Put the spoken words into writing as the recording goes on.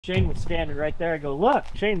Shane was standing right there. I go, look,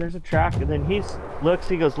 Shane, there's a track. And then he looks,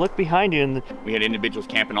 he goes, look behind you. And we had individuals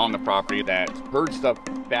camping on the property that heard stuff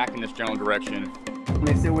back in this general direction. And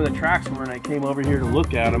they said where the tracks were, and I came over here to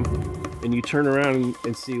look at them. And you turn around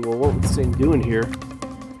and see, well, what was this thing doing here?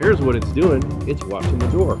 Here's what it's doing. It's watching the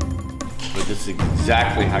door. But this is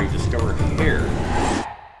exactly how you discover hair.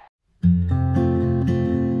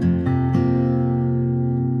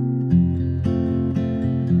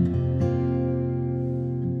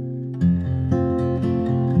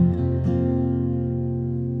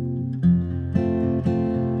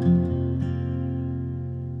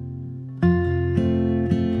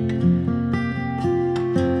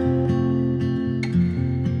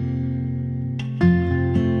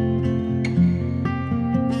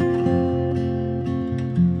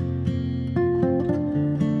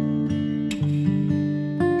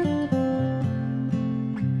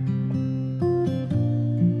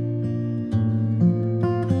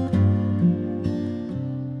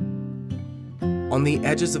 On the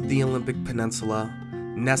edges of the Olympic Peninsula,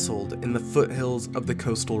 nestled in the foothills of the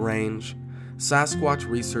coastal range, Sasquatch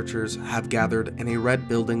researchers have gathered in a red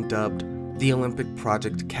building dubbed the Olympic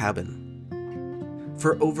Project Cabin.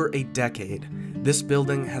 For over a decade, this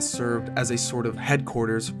building has served as a sort of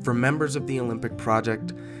headquarters for members of the Olympic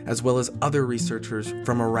Project, as well as other researchers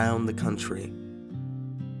from around the country.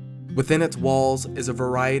 Within its walls is a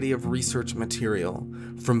variety of research material,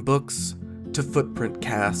 from books to footprint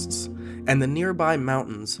casts, and the nearby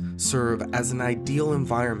mountains serve as an ideal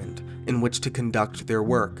environment in which to conduct their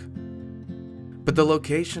work. But the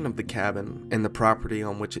location of the cabin and the property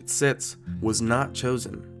on which it sits was not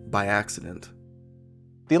chosen by accident.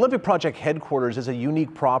 The Olympic Project headquarters is a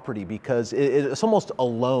unique property because it's almost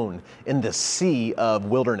alone in the sea of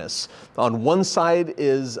wilderness. On one side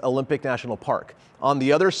is Olympic National Park. On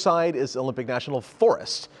the other side is Olympic National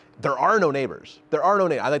Forest. There are no neighbors. There are no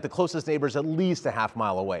neighbors. I think the closest neighbor is at least a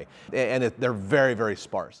half-mile away, and they're very, very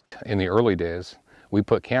sparse. In the early days, we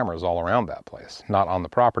put cameras all around that place, not on the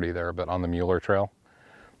property there, but on the Mueller Trail,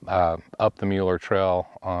 up the Mueller Trail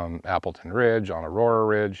on Appleton Ridge, on Aurora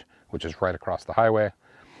Ridge, which is right across the highway.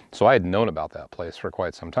 So I had known about that place for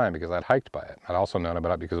quite some time because I'd hiked by it. I'd also known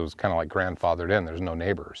about it because it was kind of like grandfathered in. There's no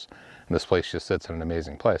neighbors. And this place just sits in an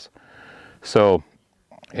amazing place. So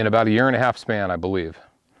in about a 1.5 year span, I believe,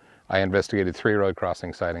 I investigated 3 road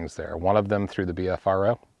crossing sightings there. One of them through the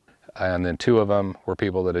BFRO, and then 2 of them were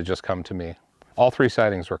people that had just come to me. All 3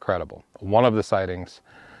 sightings were credible. One of the sightings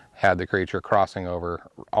had the creature crossing over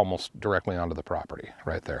almost directly onto the property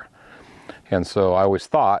right there. And so I always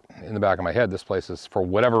thought in the back of my head, this place is, for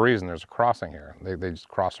whatever reason, there's a crossing here. They just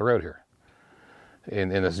cross the road here in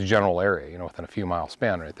this general area, you know, within a few mile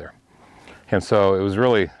span right there. And so it was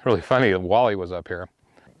really, really funny that Wally was up here.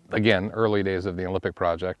 Again, early days of the Olympic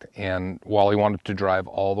Project, and Wally wanted to drive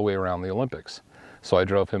all the way around the Olympics. So I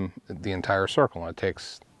drove him the entire circle, and it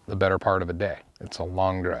takes the better part of a day. It's a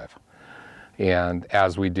long drive. And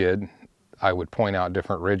as we did, I would point out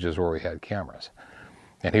different ridges where we had cameras.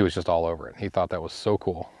 And he was just all over it. He thought that was so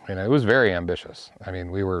cool. And it was very ambitious. I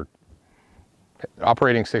mean, we were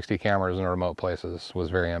operating 60 cameras in remote places was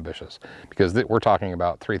very ambitious because we're talking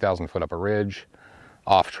about 3,000 foot up a ridge,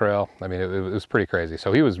 off trail. I mean, it was pretty crazy.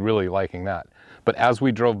 So he was really liking that. But as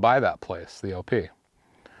we drove by that place, the OP,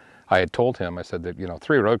 I had told him, I said that, you know,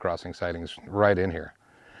 3 road crossing sightings right in here.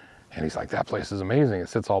 And he's like, that place is amazing. It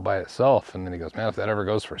sits all by itself. And then he goes, man, if that ever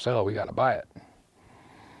goes for sale, we got to buy it.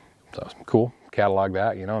 So cool, catalog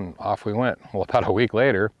that, you know, and off we went. Well, about a week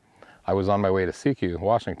later, I was on my way to CQ,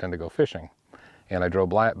 Washington, to go fishing. And I drove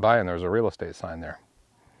by and there was a real estate sign there.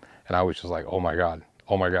 And I was just like, oh my God.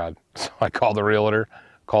 Oh my God. So I called the realtor,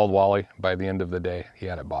 called Wally. By the end of the day, he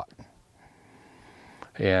had it bought.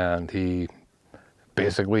 And he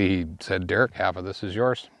said, Derek, half of this is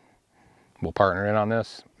yours. We'll partner in on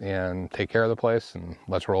this and take care of the place, and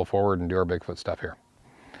let's roll forward and do our Bigfoot stuff here.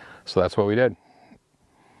 So that's what we did.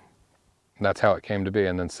 That's how it came to be.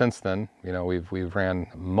 And then since then, you know, we've ran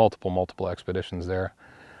multiple expeditions there,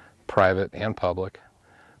 private and public,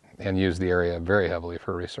 and used the area very heavily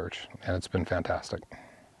for research, and it's been fantastic.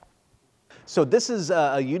 So this is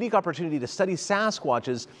a unique opportunity to study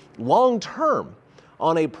Sasquatches long-term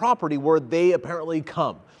on a property where they apparently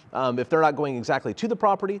come. If they're not going exactly to the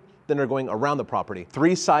property, then they're going around the property.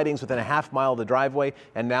 3 sightings within a half-mile of the driveway,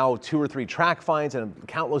 and now 2 or 3 track finds and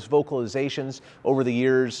countless vocalizations over the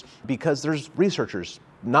years because there's researchers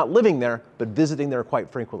not living there, but visiting there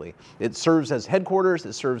quite frequently. It serves as headquarters,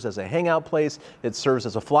 it serves as a hangout place, it serves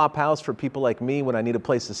as a flop house for people like me when I need a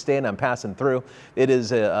place to stay and I'm passing through. It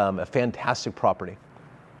is a fantastic property.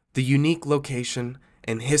 The unique location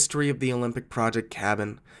and history of the Olympic Project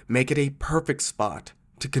cabin make it a perfect spot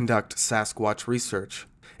to conduct Sasquatch research,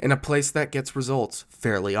 in a place that gets results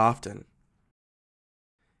fairly often.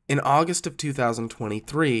 In August of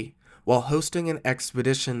 2023, while hosting an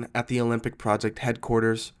expedition at the Olympic Project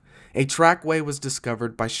headquarters, a trackway was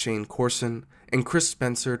discovered by Shane Corson and Chris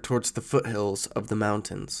Spencer towards the foothills of the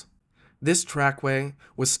mountains. This trackway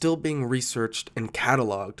was still being researched and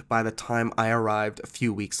cataloged by the time I arrived a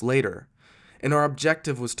few weeks later, and our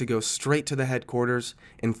objective was to go straight to the headquarters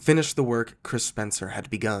and finish the work Chris Spencer had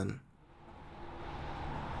begun.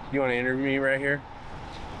 You want to interview me right here?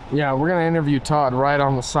 Yeah, we're gonna interview Todd right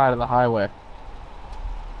on the side of the highway.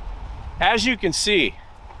 As you can see,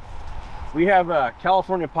 we have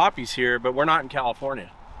California poppies here, but we're not in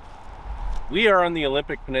California. We are on the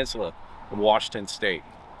Olympic Peninsula in Washington State.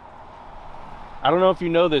 I don't know if you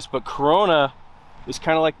know this, but Corona is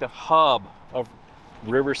kind of like the hub of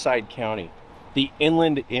Riverside County, the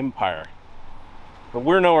Inland Empire. But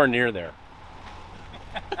we're nowhere near there.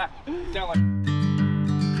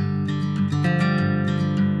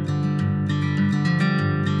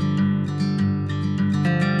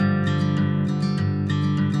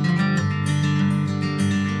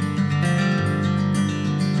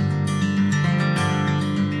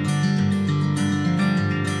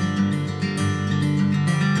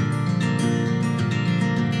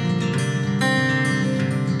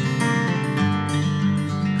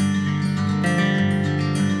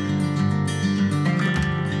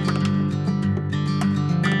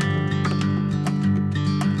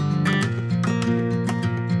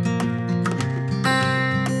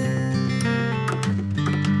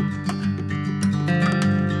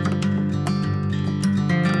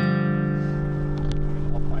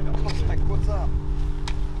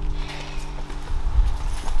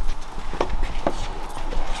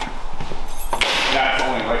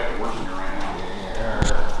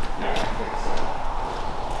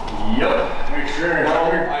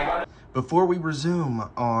 Before we resume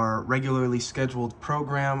our regularly scheduled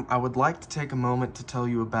program, I would like to take a moment to tell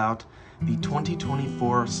you about the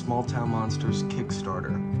 2024 Small Town Monsters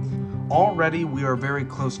Kickstarter. Already, we are very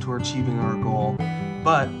close to achieving our goal,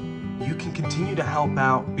 but you can continue to help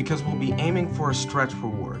out because we'll be aiming for a stretch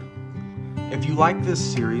reward. If you like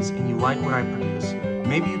this series and you like what I produce,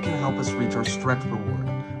 maybe you can help us reach our stretch reward,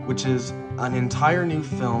 which is an entire new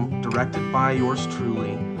film directed by yours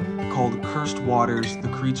truly, called Cursed Waters, The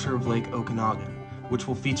Creature of Lake Okanagan, which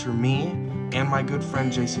will feature me and my good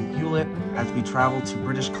friend Jason Hewlett as we travel to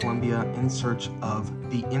British Columbia in search of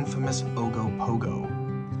the infamous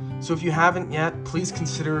Ogopogo. So if you haven't yet, please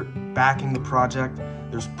consider backing the project.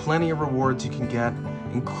 There's plenty of rewards you can get,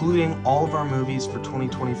 including all of our movies for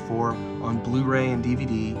 2024 on Blu-ray and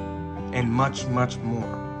DVD, and much, much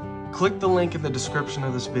more. Click the link in the description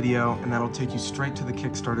of this video and that'll take you straight to the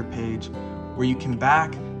Kickstarter page where you can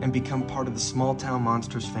back and become part of the Small Town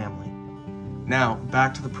Monsters family. Now,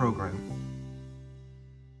 back to the program.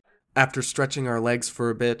 After stretching our legs for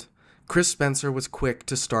a bit, Chris Spencer was quick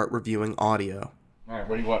to start reviewing audio. All right,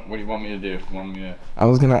 what do you want? What do you want me to do? You want me to...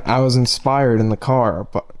 I was inspired in the car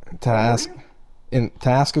to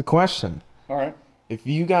ask a question. All right. If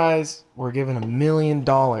you guys were given $1 million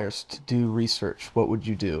to do research, what would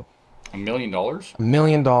you do? $1 million? $1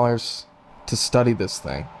 million to study this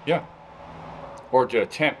thing. Yeah. Or to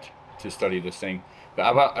attempt to study this thing.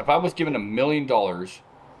 But if I was given $1 million,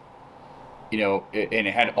 you know, and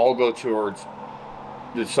it had all go towards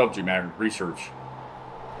the subject matter research,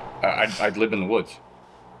 I'd live in the woods.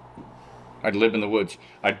 I'd live in the woods.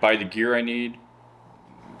 I'd buy the gear I need.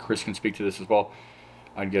 Chris can speak to this as well.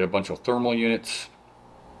 I'd get a bunch of thermal units.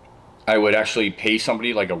 I would actually pay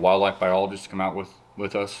somebody like a wildlife biologist to come out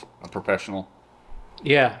with us, a professional.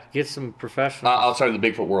 Yeah, get some professionals. Outside of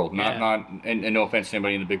the Bigfoot world. And no offense to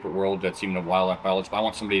anybody in the Bigfoot world that's even a wildlife biologist, but I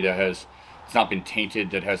want somebody that it's not been tainted,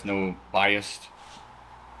 that has no bias,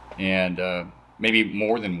 and maybe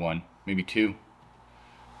more than one, maybe two.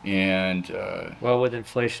 And well, with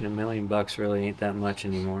inflation, $1 million really ain't that much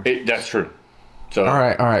anymore. That's true. So all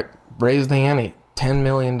right, raise the ante. $10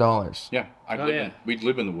 million. Yeah, we'd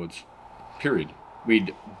live in the woods. Period.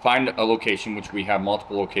 We'd find a location, which we have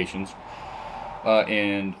multiple locations,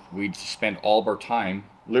 and we'd spend all of our time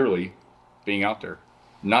literally being out there,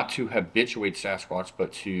 not to habituate Sasquatch,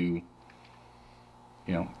 but to, you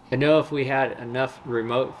know. I know if we had enough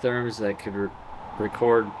remote therms that could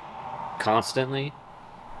record constantly,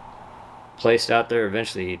 placed out there,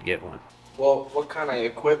 eventually you'd get one. Well, what kind of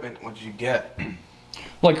equipment would you get?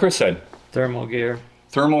 Like Chris said, Thermal gear.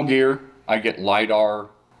 I get LiDAR,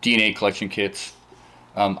 DNA collection kits.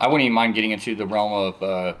 I wouldn't even mind getting into the realm of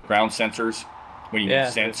ground sensors. When you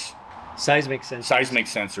sense. Seismic sensors. Seismic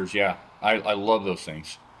sensors, yeah. I love those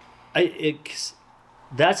things.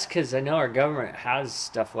 That's because I know our government has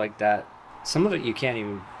stuff like that. Some of it you can't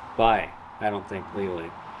even buy, I don't think,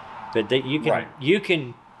 legally. But that you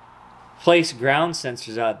can place ground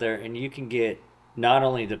sensors out there, and you can get not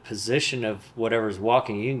only the position of whatever's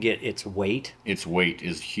walking, you can get its weight. Its weight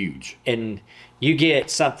is huge. And you get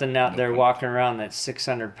something out there walking around that's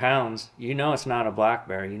 600 pounds, you know it's not a black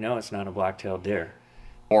bear, you know it's not a black-tailed deer.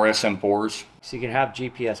 Or SM4s. So you can have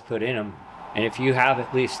GPS put in them, and if you have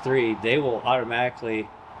at least 3, they will automatically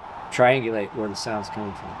triangulate where the sound's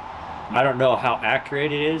coming from. I don't know how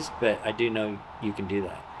accurate it is, but I do know you can do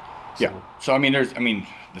that. So. Yeah. So I mean,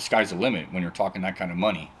 the sky's the limit when you're talking that kind of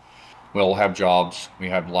money. We all have jobs. We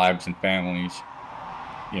have lives and families.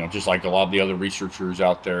 You know, just like a lot of the other researchers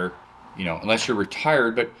out there. You know, unless you're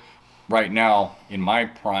retired. But right now, in my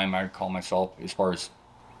prime, I call myself, as far as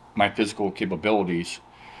my physical capabilities,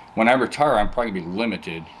 when I retire, I'm probably gonna be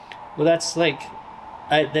limited. Well, that's like,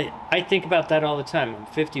 I think about that all the time. I'm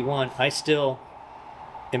 51. I still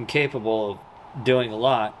am capable of doing a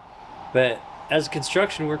lot, but as a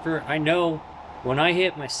construction worker, I know when I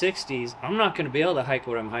hit my 60s, I'm not going to be able to hike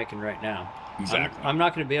what I'm hiking right now. Exactly. I'm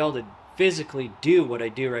not going to be able to physically do what I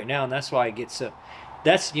do right now, and that's why I get so...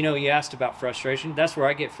 That's, you know, you asked about frustration. That's where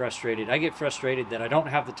I get frustrated. I get frustrated that I don't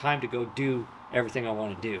have the time to go do everything I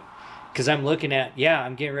want to do. Because I'm looking at, yeah,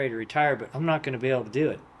 I'm getting ready to retire, but I'm not going to be able to do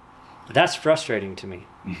it. That's frustrating to me.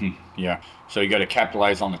 Mm-hmm. Yeah. So you got to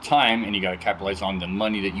capitalize on the time, and you got to capitalize on the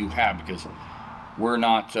money that you have, because we're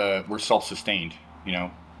not, we're self-sustained. You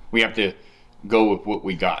know, we have to go with what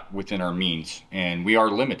we got within our means, and we are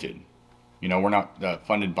limited. You know, we're not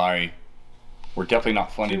funded by, we're definitely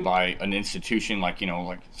not funded by an institution like, you know,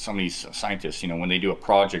 like some of these scientists, you know, when they do a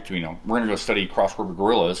project, you know, we're going to go study cross-river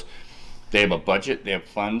gorillas. They have a budget, they have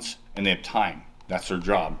funds, and they have time. That's their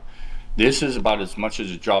job. This is about as much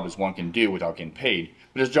as a job as one can do without getting paid.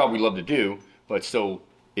 But it's a job we love to do, but still,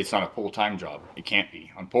 it's not a full-time job. It can't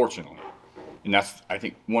be, unfortunately. And that's, I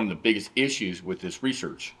think, one of the biggest issues with this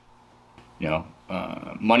research. You know,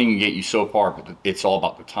 money can get you so far, but it's all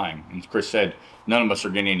about the time. And as Chris said, none of us are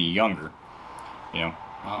getting any younger. You know,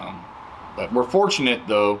 but we're fortunate,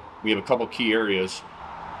 though. We have a couple key areas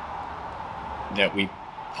that we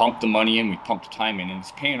pump the money in, we pump the time in, and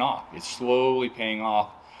it's paying off. It's slowly paying off,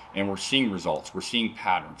 and we're seeing results. We're seeing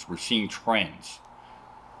patterns. We're seeing trends.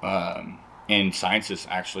 And scientists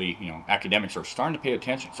actually, you know, academics are starting to pay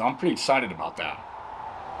attention. So I'm pretty excited about that.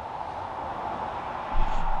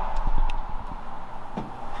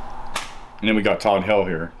 And then we got Todd Hell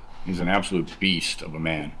here. He's an absolute beast of a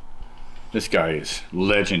man. This guy is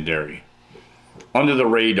legendary. Under the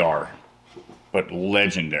radar, but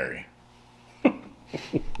legendary.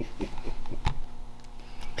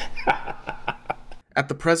 At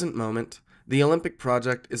the present moment, the Olympic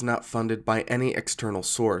project is not funded by any external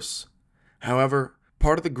source. However,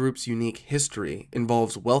 part of the group's unique history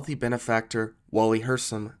involves wealthy benefactor Wally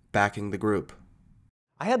Hersom backing the group.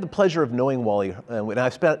 I had the pleasure of knowing Wally, and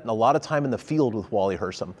I've spent a lot of time in the field with Wally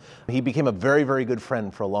Hersom. He became a very, very good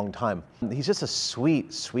friend for a long time. He's just a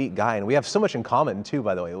sweet, sweet guy, and we have so much in common too,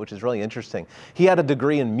 by the way, which is really interesting. He had a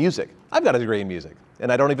degree in music. I've got a degree in music,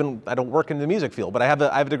 and I don't work in the music field, but I have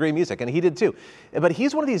a degree in music, and he did too. But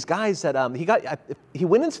he's one of these guys that he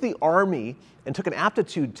went into the Army and took an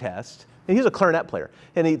aptitude test, and he's a clarinet player,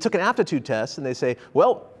 and he took an aptitude test, and they say,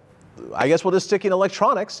 well, I guess we'll just stick you in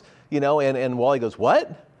electronics, you know, and Wally goes, what?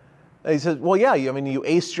 And he says, well, yeah, I mean, you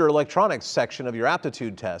aced your electronics section of your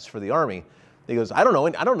aptitude test for the Army. He goes, I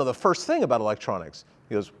don't know the first thing about electronics.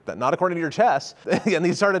 He goes, not according to your test. And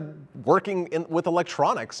he started working with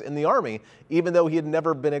electronics in the Army, even though he had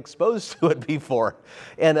never been exposed to it before.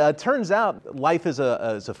 And it turns out life is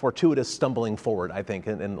a fortuitous stumbling forward, I think,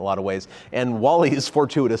 in a lot of ways. And Wally's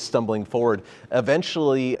fortuitous stumbling forward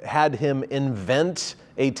eventually had him invent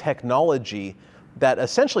a technology that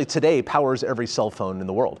essentially today powers every cell phone in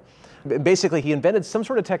the world. Basically, he invented some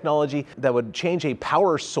sort of technology that would change a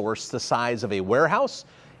power source the size of a warehouse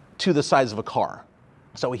to the size of a car.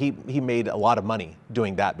 So he made a lot of money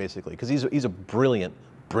doing that, basically, because he's a brilliant,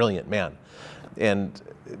 brilliant man. And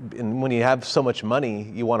when you have so much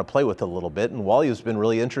money, you want to play with it a little bit. And Wally has been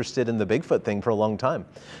really interested in the Bigfoot thing for a long time.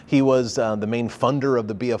 He was the main funder of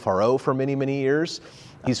the BFRO for many, many years.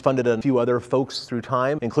 He's funded a few other folks through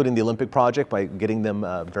time, including the Olympic project, by getting them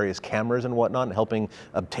various cameras and whatnot, and helping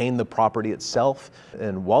obtain the property itself.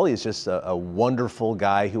 And Wally is just a wonderful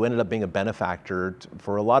guy who ended up being a benefactor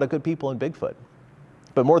for a lot of good people in Bigfoot.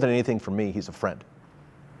 But more than anything for me, he's a friend.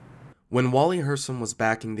 When Wally Hersom was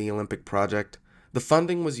backing the Olympic project, the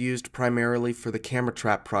funding was used primarily for the camera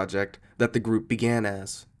trap project that the group began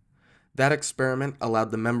as. That experiment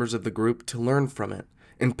allowed the members of the group to learn from it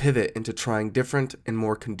and pivot into trying different and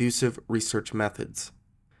more conducive research methods.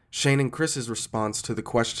 Shane and Chris's response to the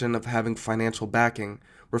question of having financial backing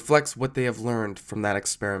reflects what they have learned from that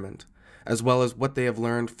experiment, as well as what they have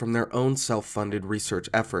learned from their own self-funded research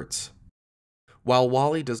efforts. While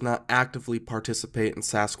Wally does not actively participate in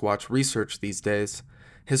Sasquatch research these days,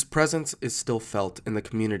 his presence is still felt in the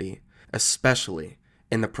community, especially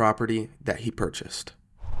in the property that he purchased.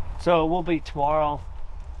 So we'll be tomorrow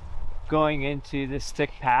going into this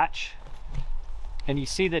thick patch, and you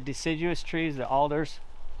see the deciduous trees, the alders,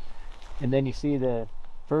 and then you see the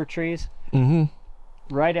fir trees.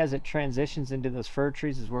 Right as it transitions into those fir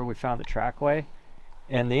trees is where we found the trackway,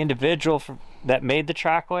 and the individual that made the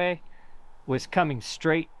trackway was coming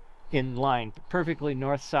straight in line, perfectly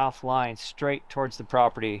north-south line, straight towards the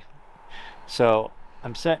property. So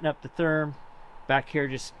I'm setting up the therm back here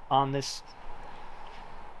just on this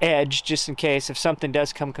edge, just in case if something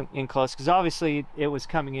does come in close, because obviously it was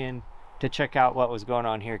coming in to check out what was going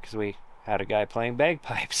on here because we had a guy playing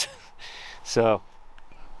bagpipes. So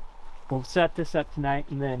we'll set this up tonight,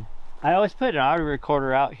 and then I always put an audio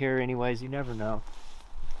recorder out here anyways, you never know.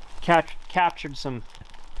 Captured some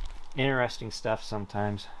interesting stuff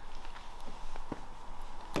sometimes.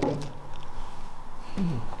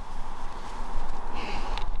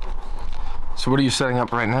 So what are you setting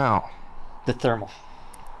up right now? The thermal.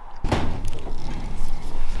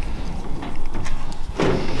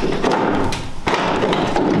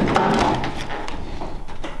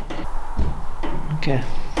 Okay.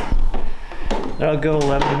 That'll go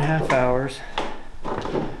 11.5 hours.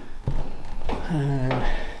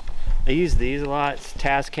 I use these a lot. It's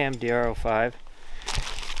Tascam DR05,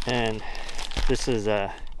 and this is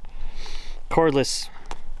a cordless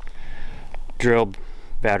drill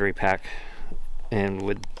battery pack, and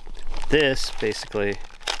with this basically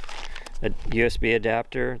a USB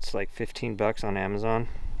adapter, it's like 15 bucks on Amazon.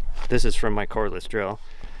 This is from my cordless drill.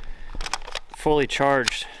 Fully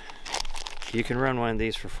charged, you can run one of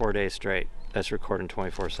these for 4 days straight. That's recording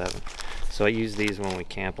 24/7. So I use these when we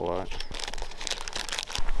camp a lot.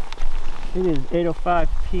 It is 8:05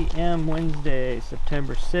 p.m. Wednesday,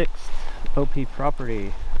 September 6th, OP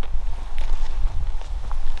property.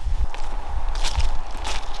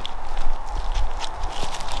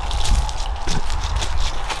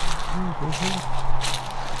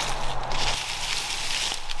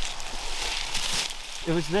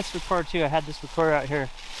 It was this recorder too. I had this recorder out here.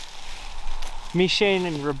 Me, Shane,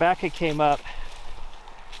 and Rebecca came up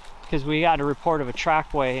because we got a report of a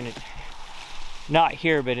trackway, and it, not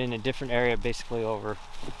here, but in a different area, basically over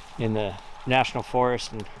in the national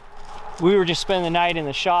forest. And we were just spending the night in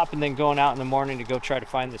the shop and then going out in the morning to go try to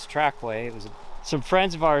find this trackway. It was some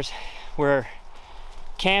friends of ours were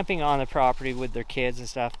camping on the property with their kids and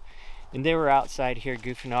stuff, and they were outside here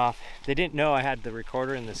goofing off. They didn't know I had the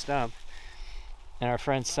recorder in the stump, and our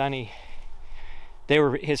friend Sonny,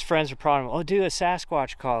 his friends were prodding him, oh, do a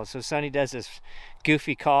Sasquatch call. So Sonny does this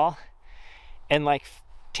goofy call, and like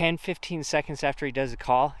 10-15 seconds after he does the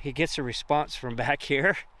call, he gets a response from back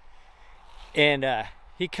here, and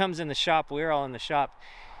he comes in the shop. We're all in the shop,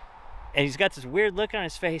 and he's got this weird look on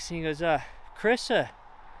his face, and he goes, Chris,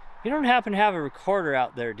 you don't happen to have a recorder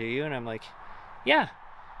out there, do you? And I'm like, yeah.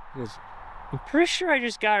 He goes, I'm pretty sure I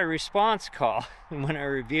just got a response call. And when I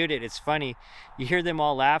reviewed it, it's funny. You hear them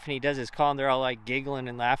all laugh, and he does his call, and they're all like giggling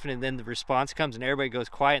and laughing, and then the response comes, and everybody goes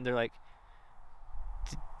quiet, and they're like,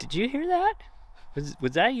 did you hear that?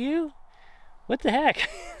 Was that you? What the heck?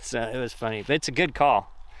 So it was funny, but it's a good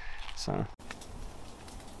call. So.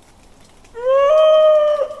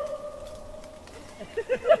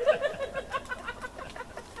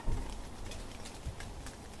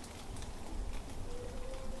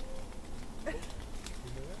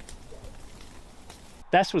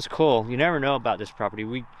 That's what's cool. You never know about this property.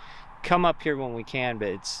 We come up here when we can, but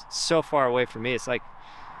it's so far away from me. It's like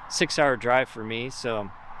a 6-hour drive for me.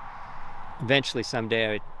 So eventually someday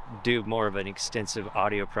I would do more of an extensive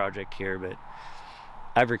audio project here, but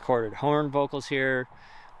I've recorded horn vocals here,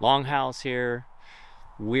 long howls here,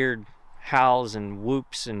 weird howls and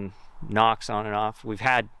whoops and knocks on and off. We've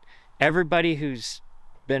had everybody who's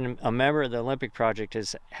been a member of the Olympic Project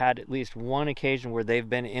has had at least one occasion where they've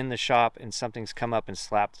been in the shop and something's come up and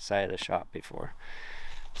slapped the side of the shop before.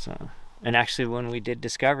 So, and actually when we did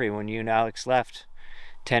Discovery, when you and Alex left,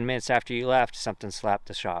 10 minutes after you left, something slapped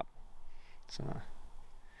the shop. So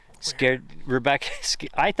scared Rebecca.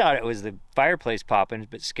 I thought it was the fireplace popping,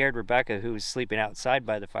 but scared Rebecca, who was sleeping outside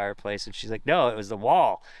by the fireplace, and she's like, no, it was the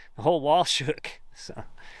wall. The whole wall shook. So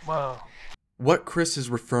wow. What Chris is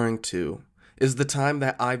referring to is the time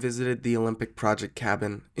that I visited the Olympic Project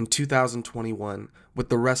cabin in 2021 with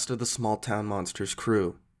the rest of the Small Town Monsters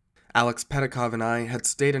crew. Alex Pedikov and I had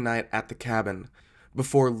stayed a night at the cabin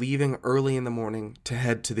before leaving early in the morning to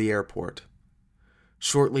head to the airport.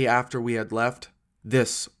 Shortly after we had left,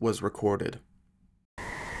 this was recorded.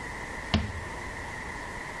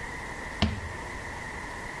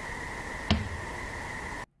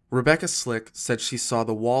 Rebecca Slick said she saw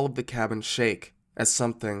the wall of the cabin shake as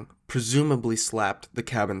something presumably slapped the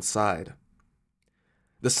cabin's side.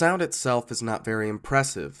 The sound itself is not very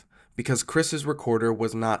impressive because Chris's recorder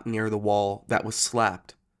was not near the wall that was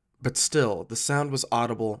slapped, but still, the sound was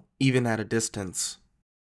audible even at a distance.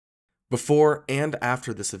 Before and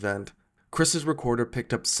after this event, Chris's recorder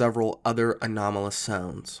picked up several other anomalous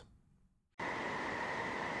sounds.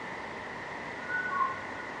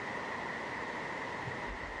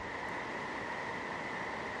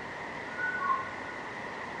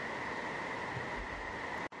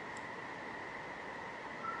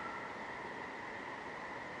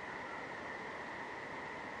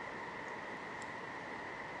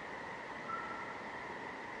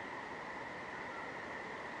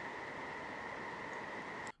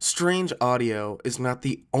 Strange audio is not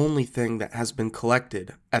the only thing that has been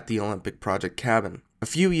collected at the Olympic Project cabin. A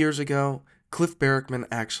few years ago, Cliff Barrickman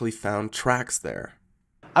actually found tracks there.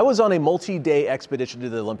 I was on a multi-day expedition to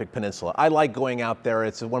the Olympic Peninsula. I like going out there.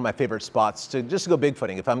 It's one of my favorite spots to just go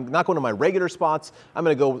bigfooting. If I'm not going to my regular spots, I'm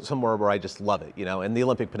going to go somewhere where I just love it, and the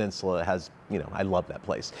Olympic Peninsula has, I love that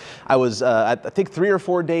place. I was, I think 3 or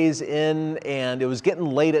 4 days in, and it was getting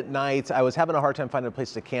late at night. I was having a hard time finding a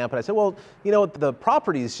place to camp, and I said, well, the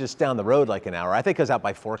property's just down the road like an hour. I think I was out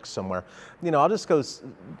by Forks somewhere. I'll just go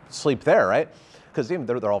sleep there, right? Because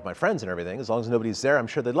they're all my friends and everything. As long as nobody's there, I'm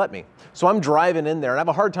sure they'd let me. So I'm driving in there, and I have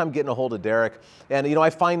a hard time getting a hold of Derek. And I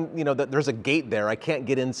find that there's a gate there. I can't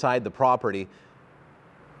get inside the property.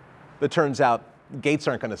 But it turns out gates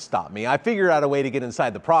aren't going to stop me. I figured out a way to get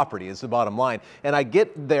inside the property is the bottom line. And I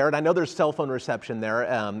get there, and I know there's cell phone reception there.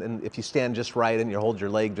 And if you stand just right and you hold your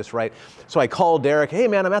leg just right. So I call Derek, hey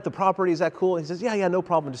man, I'm at the property, is that cool? He says, yeah, no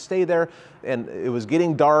problem, just stay there. And it was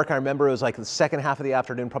getting dark. I remember it was like the second half of the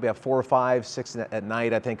afternoon, probably at 4 or 5, 6 at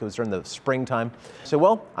night. I think it was during the springtime. So,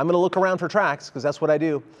 well, I'm going to look around for tracks because that's what I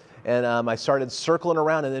do. And I started circling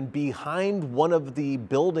around, and then behind one of the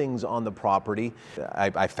buildings on the property,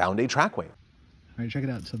 I found a trackway. All right, check it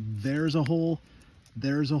out. So there's a hole,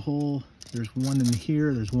 there's a hole, there's one in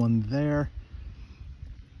here, there's one there.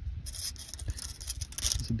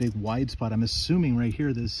 It's a big wide spot. I'm assuming right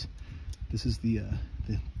here, this is the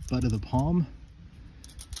butt of the palm.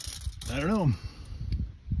 I don't know.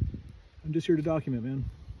 I'm just here to document, man.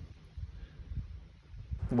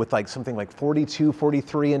 With something like 42,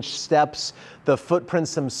 43 inch steps. The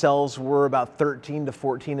footprints themselves were about 13 to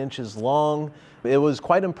 14 inches long. It was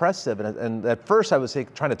quite impressive. And at first I was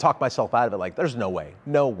trying to talk myself out of it, like there's no way,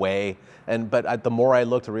 no way. But the more I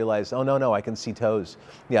looked, I realized, oh no, I can see toes.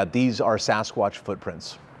 Yeah, these are Sasquatch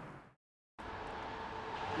footprints.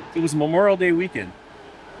 It was Memorial Day weekend.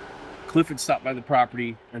 Cliff had stopped by the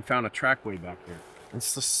property and found a trackway back there.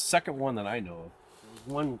 It's the second one that I know of. There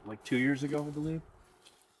was one like 2 years ago, I believe.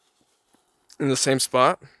 In the same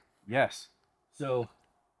spot? Yes. So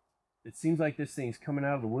it seems like this thing's coming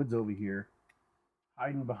out of the woods over here,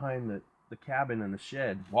 hiding behind the cabin and the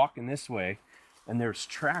shed, walking this way, and there's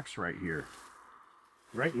tracks right here,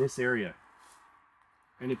 right in this area.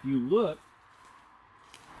 And if you look,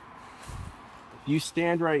 if you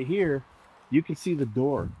stand right here, you can see the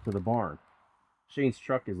door to the barn. Shane's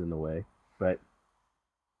truck is in the way, but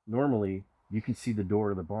normally you can see the door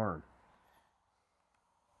to the barn.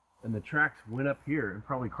 And the tracks went up here and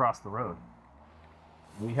probably crossed the road.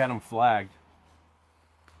 We had them flagged,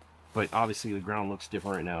 but obviously the ground looks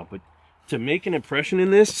different right now. But to make an impression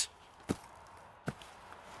in this,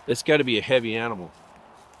 it's got to be a heavy animal.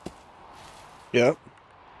 Yep.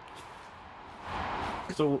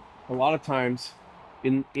 So a lot of times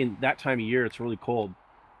in that time of year, it's really cold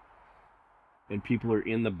and people are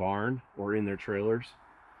in the barn or in their trailers.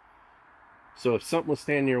 So if something was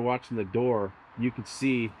standing here watching the door, you could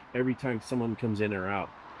see every time someone comes in or out.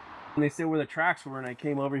 And they say where the tracks were, and I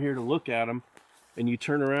came over here to look at them, and you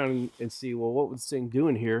turn around and see, well, what was this thing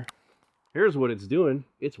doing here? Here's what it's doing.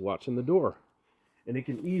 It's watching the door. And it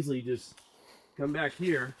can easily just come back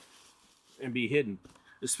here and be hidden,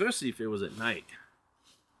 especially if it was at night.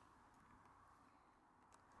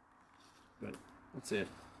 But that's it.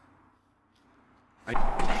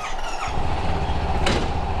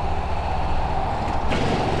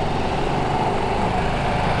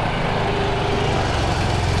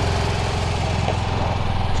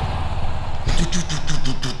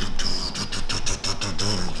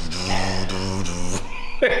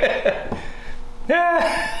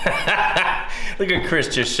 Look at Chris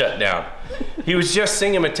just shut down. He was just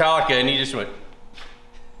singing Metallica and he just went.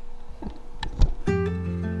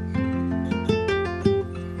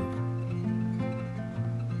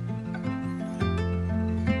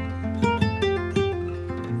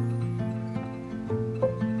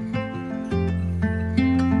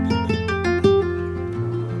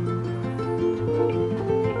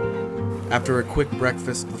 After a quick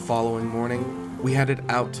breakfast the following morning, we headed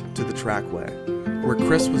out to the trackway, where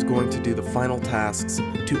Chris was going to do the final tasks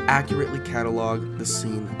to accurately catalog the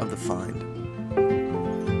scene of the find.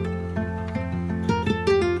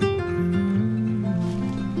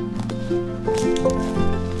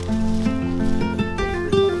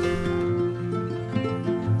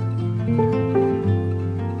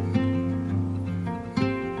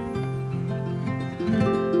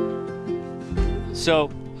 So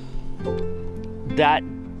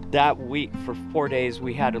that week, for 4 days,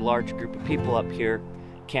 we had a large group of people up here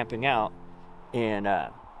camping out, and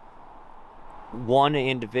one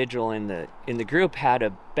individual in the group had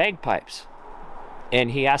a bagpipes,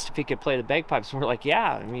 and he asked if he could play the bagpipes. And we're like,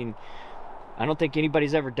 yeah, I mean, I don't think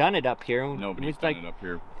anybody's ever done it up here. Nobody's done it up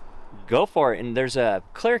here. Go for it. And there's a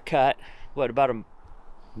clear cut, about a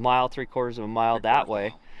mile, 3/4 of a mile that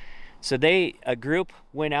way. So a group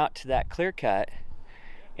went out to that clear cut,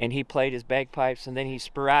 and he played his bagpipes, and then he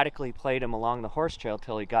sporadically played them along the horse trail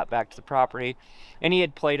till he got back to the property, and he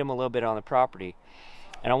had played them a little bit on the property.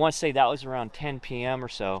 And I want to say that was around 10 p.m. or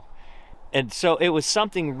so. And so it was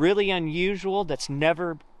something really unusual that's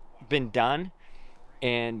never been done,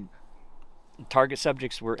 and target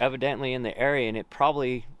subjects were evidently in the area, and it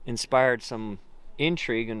probably inspired some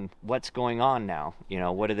intrigue in what's going on now. You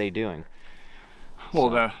know, what are they doing?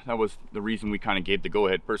 Well, that was the reason we kind of gave the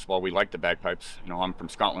go-ahead. First of all, we like the bagpipes. You know, I'm from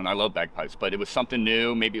Scotland. I love bagpipes, but it was something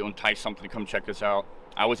new. Maybe it'll entice something to come check us out.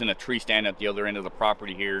 I was in a tree stand at the other end of the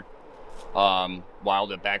property here while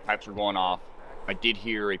the bagpipes were going off. I did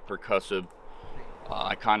hear a percussive.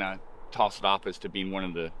 I kind of tossed it off as to being one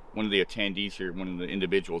of the attendees here, one of the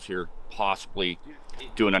individuals here, possibly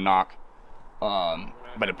doing a knock,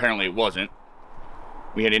 but apparently it wasn't.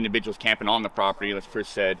 We had individuals camping on the property, as Chris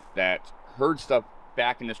said, that heard stuff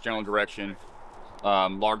back in this general direction,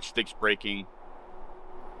 large sticks breaking.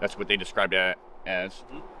 That's what they described it as.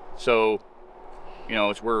 So, you know,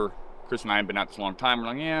 it's where Chris and I have been out this a long time. We're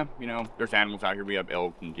like, yeah, you know, there's animals out here. We have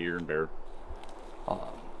elk and deer and bear.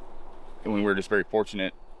 And we were just very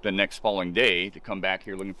fortunate the next following day to come back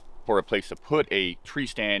here looking for a place to put a tree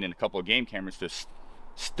stand and a couple of game cameras to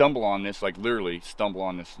stumble on this, like literally stumble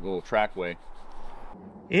on this little trackway.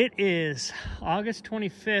 It is August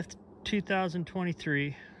 25th,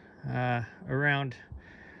 2023, around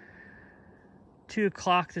 2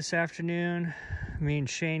 o'clock this afternoon. Me and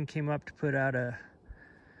Shane came up to put out a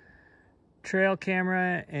trail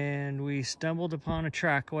camera, and we stumbled upon a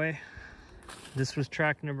trackway. This was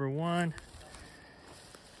track number 1.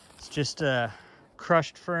 It's just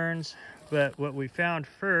crushed ferns, but what we found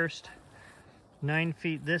first, 9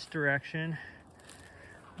 feet this direction,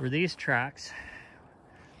 were these tracks.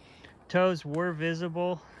 Toes were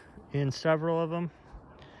visible in several of them.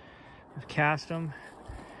 I've cast them.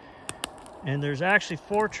 And there's actually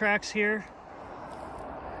 4 tracks here,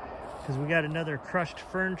 because we got another crushed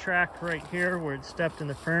fern track right here where it stepped in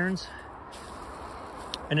the ferns.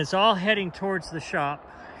 And it's all heading towards the shop,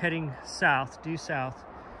 heading south, due south.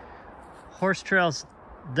 Horse trails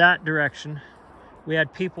that direction. We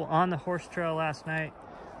had people on the horse trail last night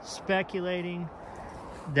speculating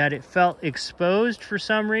that it felt exposed for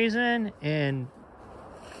some reason and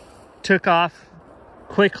took off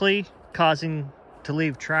quickly, causing to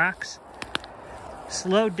leave tracks.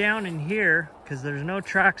 Slowed down in here because there's no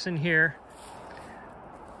tracks in here,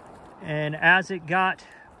 and as it got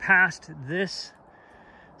past this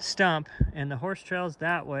stump and the horse trails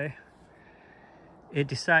that way, it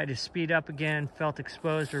decided to speed up again, felt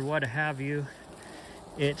exposed or what have you.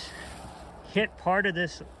 It hit part of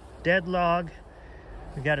this dead log.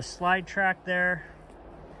 We got a slide track there,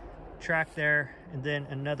 and then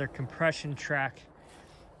another compression track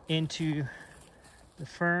into the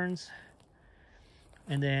ferns,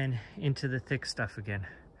 and then into the thick stuff again.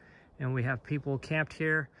 And we have people camped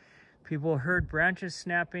here. People heard branches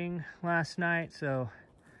snapping last night, so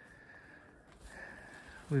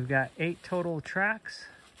we've got 8 total tracks,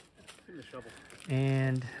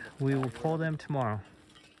 and we will pull them tomorrow.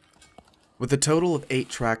 With a total of 8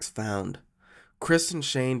 tracks found, Chris and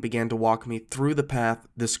Shane began to walk me through the path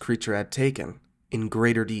this creature had taken in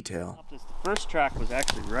greater detail. The first track was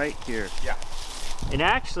actually right here. Yeah. And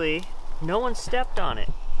actually, no one stepped on it.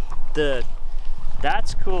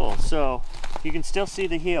 That's cool. So you can still see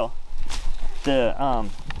the heel.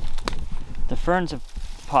 The The ferns have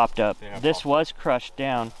popped up. This popped was crushed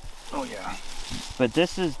down. Oh yeah. But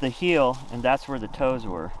this is the heel, and that's where the toes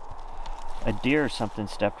were. A deer or something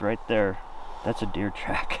stepped right there. That's a deer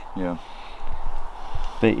track. Yeah.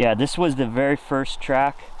 But yeah, this was the very first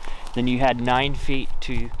track. Then you had 9 feet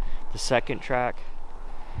to the second track.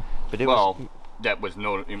 But it was, that was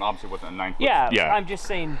no, obviously wasn't a 9 foot. yeah, I'm just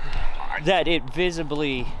saying that it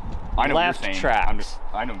visibly left tracks.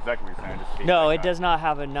 I know exactly what you're saying. No, it does not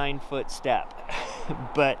have a 9-foot step.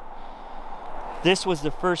 But this was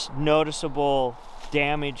the first noticeable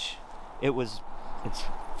damage. It's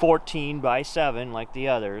 14 by 7 like the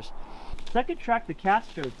others. Second track, the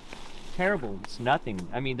cast showed terrible. It's nothing.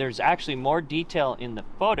 I mean, there's actually more detail in the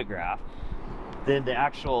photograph than the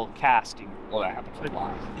actual casting. Well, that happens a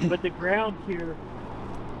lot. But the ground here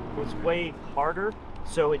was way harder,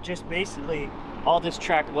 so it just basically, all this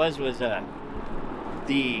track was the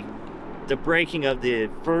breaking of the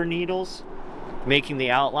fir needles, making the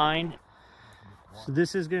outline. So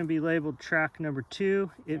this is going to be labeled track number 2.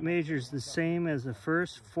 It measures the same as the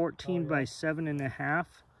first, 14 by 7.5,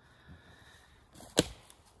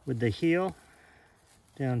 with the heel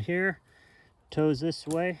down here, toes this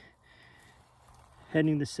way,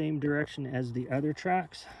 heading the same direction as the other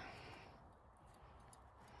tracks.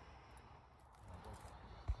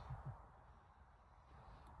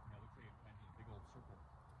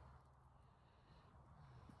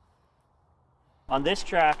 On this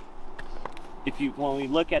track, when we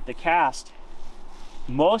look at the cast,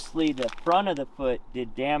 mostly the front of the foot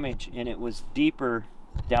did damage, and it was deeper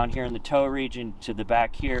down here in the toe region to the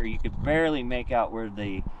back here. You could barely make out where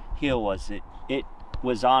the heel was. It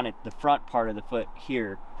was on the front part of the foot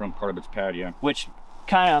here. Front part of its pad, yeah. Which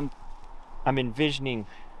kind of, I'm envisioning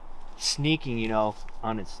sneaking, you know,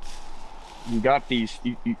 on its... You got these,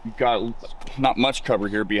 you got not much cover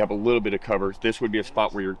here, but you have a little bit of cover. This would be a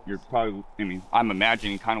spot where you're probably, I mean, I'm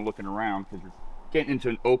imagining kind of looking around because you're getting into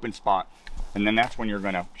an open spot, and then that's when you're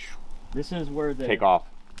gonna take off.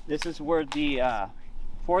 This is where the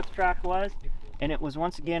fourth track was, and it was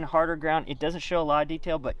once again harder ground. It doesn't show a lot of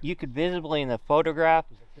detail, but you could visibly in the photograph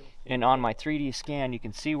and on my 3D scan, you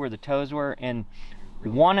can see where the toes were, and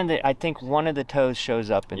I think one of the toes shows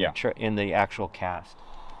up in the actual cast.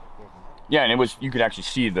 Yeah, and it was, you could actually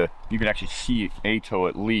see a toe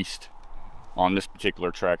at least on this particular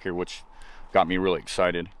track here, which got me really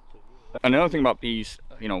excited. Another thing about these,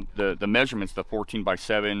 you know, the measurements, the 14 by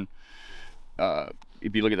 7,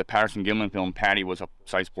 if you look at the Patterson Gimlin film, Patty was a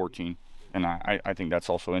size 14, and I think that's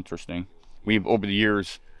also interesting. We've, over the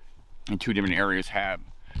years, in 2 different areas, have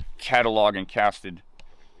cataloged and casted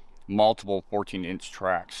multiple 14-inch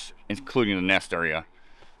tracks, including the nest area,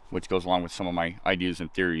 which goes along with some of my ideas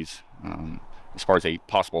and theories as far as a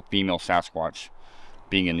possible female Sasquatch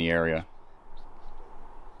being in the area.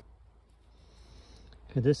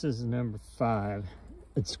 Okay, this is number 5.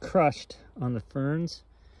 It's crushed on the ferns.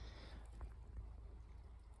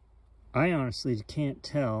 I honestly can't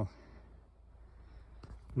tell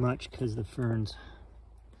much because the ferns,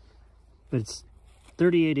 but it's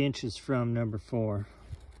 38 inches from number 4.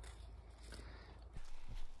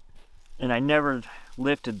 And I never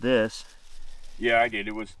lifted this. Yeah, I did.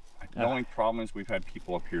 It was, the only problem is we've had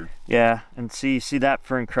people up here. Yeah, and see that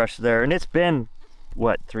fern crushed there, and it's been,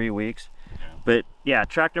 what, 3 weeks? Yeah. But yeah,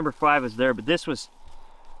 track number 5 is there, but this was,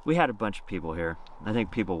 we had a bunch of people here. I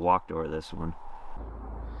think people walked over this one.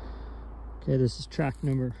 Okay, this is track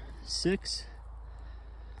number 6.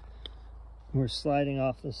 We're sliding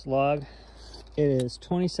off this log. It is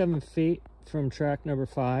 27 feet from track number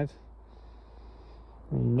 5.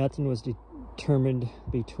 And nothing was determined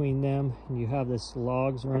between them. And you have this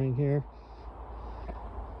logs running here.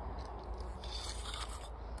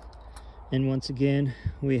 And once again,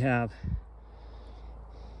 we have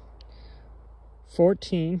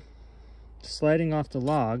 14 sliding off the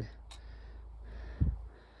log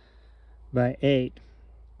by 8.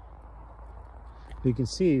 You can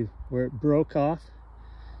see where it broke off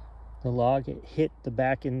the log. It hit the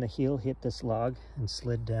back end, the heel hit this log and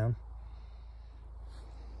slid down.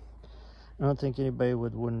 I don't think anybody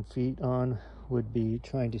with wooden feet on would be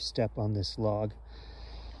trying to step on this log.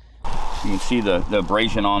 You can see the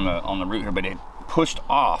abrasion on the root here, but it pushed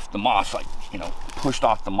off the moss, like, you know, pushed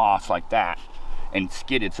off the moss like that and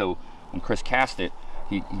skidded. So when Chris cast it,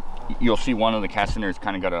 you'll see one of the casts in there has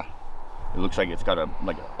kind of got a, it looks like it's got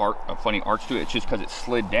a funny arch to it. It's just because it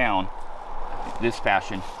slid down this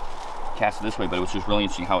fashion, cast it this way, but it was just really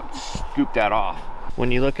interesting how it scooped that off.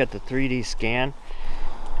 When you look at the 3D scan,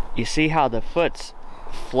 you see how the foot's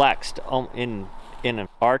flexed in an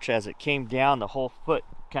arch as it came down. The whole foot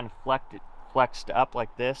kind of flexed up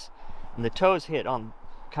like this, and the toes hit on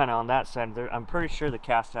kind of on that side. I'm pretty sure the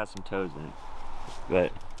cast has some toes in it.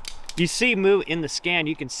 But you see move in the scan,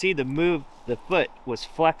 you can see the foot was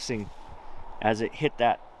flexing as it hit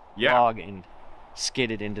that log and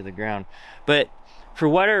skidded into the ground. But for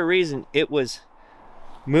whatever reason, it was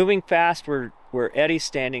moving fast where Eddie's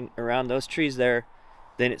standing around those trees there.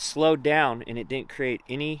 Then it slowed down and it didn't create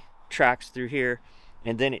any tracks through here.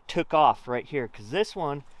 And then it took off right here, because this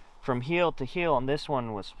one from heel to heel on this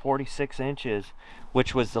one was 46 inches,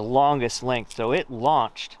 which was the longest length. So it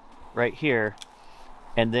launched right here.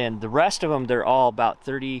 And then the rest of them, they're all about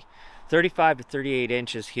 35 to 38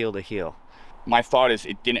 inches heel to heel. My thought is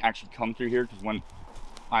it didn't actually come through here, because when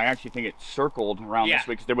I actually think it circled around this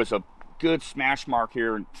way, because there was a good smash mark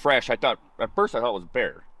here, fresh. At first I thought it was a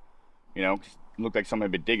bear, you know, 'cause it looked like someone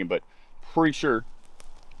had been digging, but pretty sure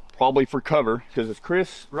probably for cover, because as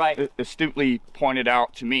Chris astutely pointed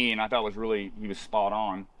out to me, and I thought he was spot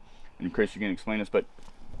on, and Chris, you can explain this, but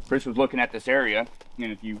Chris was looking at this area,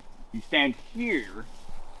 and if you stand here,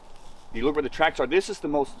 you look where the tracks are, this is the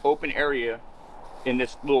most open area in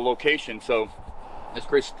this little location. So as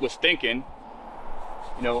Chris was thinking,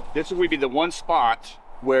 you know, this would be the one spot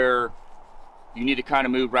where you need to kind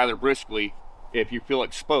of move rather briskly if you feel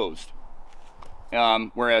exposed.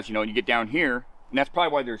 Whereas, you know, you get down here, and that's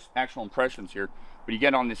probably why there's actual impressions here, but you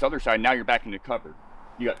get on this other side, now you're back into cover.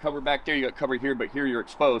 You got cover back there, you got cover here, but here you're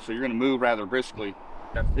exposed, so you're gonna move rather briskly.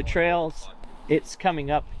 The trails, it's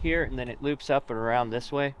coming up here and then it loops up and around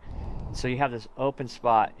this way. So you have this open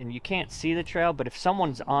spot and you can't see the trail, but if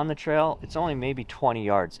someone's on the trail, it's only maybe 20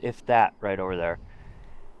 yards, if that, right over there.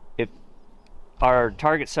 If our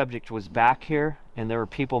target subject was back here and there were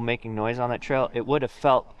people making noise on that trail, it would have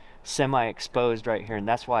felt semi-exposed right here, and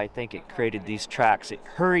that's why I think it created these tracks. It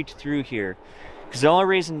hurried through here, because the only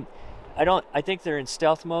reason I think they're in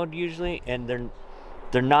stealth mode usually, and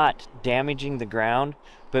they're not damaging the ground,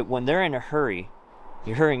 but when they're in a hurry,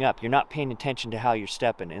 you're hurrying up, you're not paying attention to how you're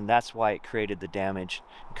stepping, and that's why it created the damage,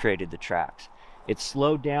 created the tracks. It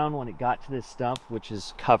slowed down when it got to this stump, which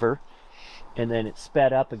is cover, and then it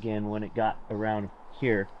sped up again when it got around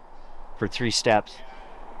here for 3 steps.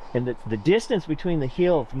 And the distance between the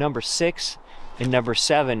heel of number 6 and number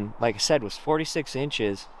 7, like I said, was 46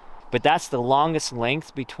 inches. But that's the longest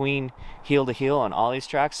length between heel to heel on all these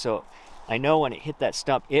tracks. So I know when it hit that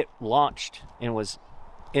stump, it launched and was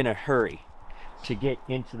in a hurry to get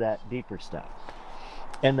into that deeper stuff.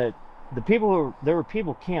 And there were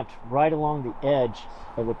people camped right along the edge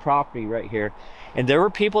of the property right here. And there were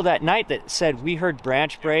people that night that said, we heard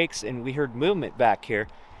branch breaks and we heard movement back here.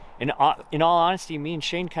 And in all honesty, me and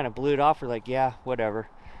Shane kind of blew it off. We're like, yeah, whatever,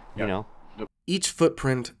 you know. Each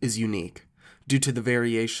footprint is unique due to the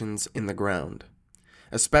variations in the ground,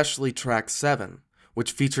 especially track 7,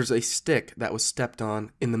 which features a stick that was stepped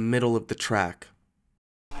on in the middle of the track.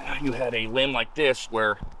 You had a limb like this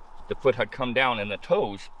where the foot had come down and the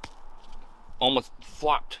toes almost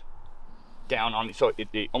flopped down on me, so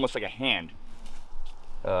it almost like a hand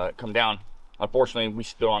come down. Unfortunately, we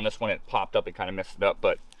stood on this one, it popped up, it kind of messed it up,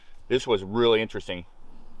 but this was really interesting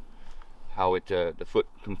how it the foot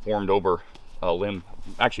conformed over a limb,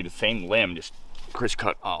 actually the same limb, just Chris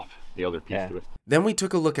cut off the other piece to it. Then we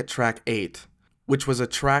took a look at track 8, which was a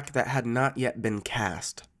track that had not yet been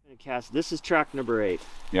cast. This is track number 8.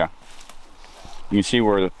 Yeah. You can see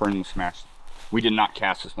where the frame was smashed. We did not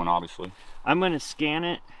cast this one, obviously. I'm going to scan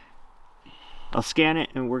it. I'll scan it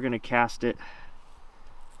and we're going to cast it.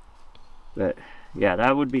 But yeah,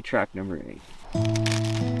 that would be track number 8.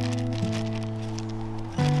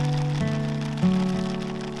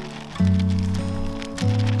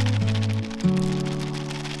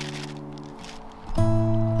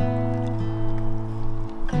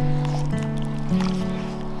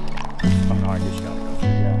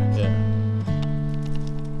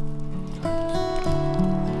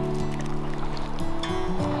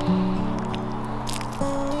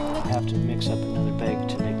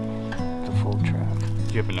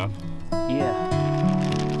 Do you have enough? Yeah.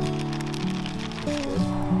 That's good.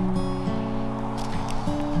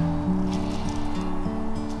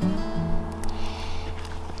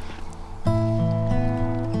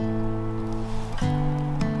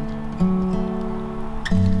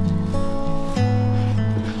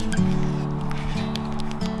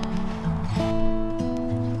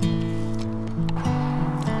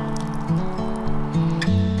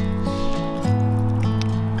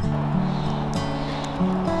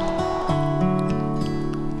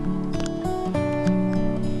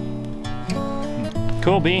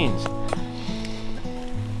 Cool beans.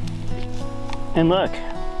 And look,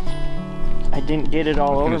 I didn't get it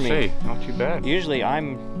all over me. Not too bad. Usually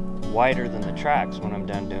I'm wider than the tracks when I'm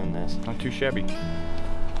done doing this. Not too shabby.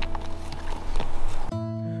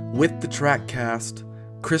 With the track cast,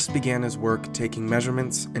 Chris began his work taking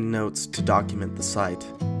measurements and notes to document the site.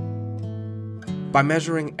 By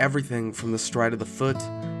measuring everything from the stride of the foot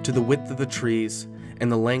to the width of the trees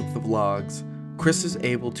and the length of logs, Chris is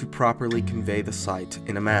able to properly convey the site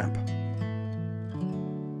in a map.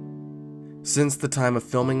 Since the time of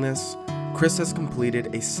filming this, Chris has completed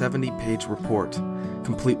a 70-page report,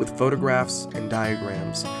 complete with photographs and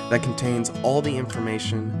diagrams that contains all the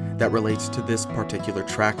information that relates to this particular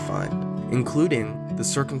track find, including the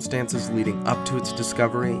circumstances leading up to its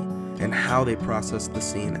discovery and how they processed the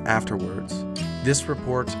scene afterwards. This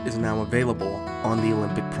report is now available on the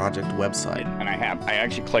Olympic Project website. And I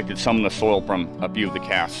actually collected some of the soil from a few of the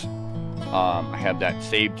casts. I have that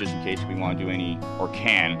saved just in case we want to do any, or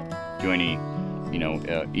can do any,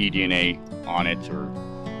 eDNA on it or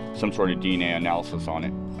some sort of DNA analysis on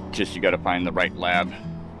it. Just you got to find the right lab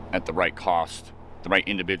at the right cost, the right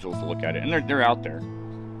individuals to look at it, and they're out there.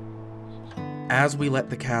 As we let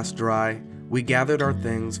the cast dry, we gathered our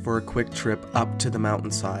things for a quick trip up to the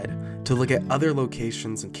mountainside to look at other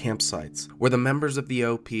locations and campsites where the members of the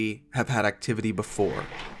OP have had activity before.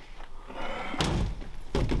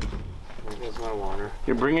 There's my water.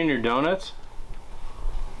 You're bringing your donuts?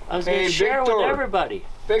 I was going to share with everybody.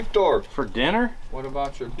 Victor! For dinner? What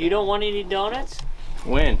about your... You don't want any donuts?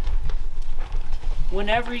 When?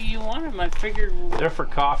 Whenever you want them. I figured... They're for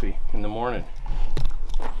coffee in the morning.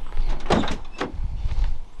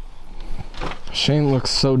 Shane looks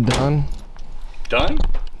so done. Done?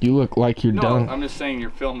 You look like you're done. No, I'm just saying you're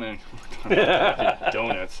filming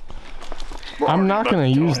donuts. I'm not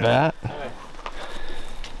going to use that.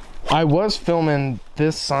 I was filming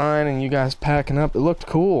this sign and you guys packing up. It looked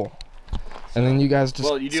cool. And then you guys just...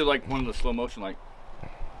 Well, you do like one of the slow motion, like...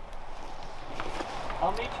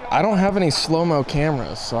 I'll meet you. I don't have any slow-mo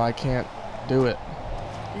cameras, so I can't do it.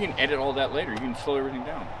 You can edit all that later. You can slow everything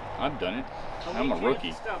down. I've done it. I'm a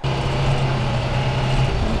rookie.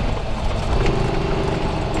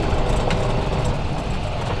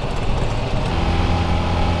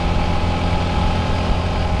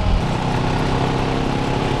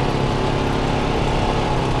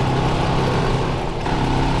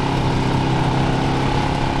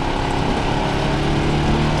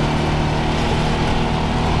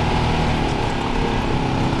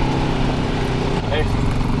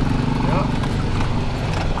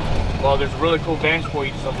 Well, there's a really cool bench for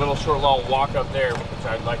you, just a little short little walk up there, which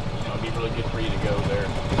I'd like, it'd be really good for you to go there.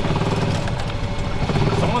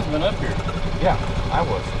 Someone's been up here. Yeah, I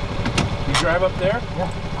was. You drive up there?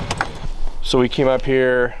 Yeah. So we came up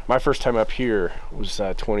here, my first time up here was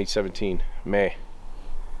 2017, May.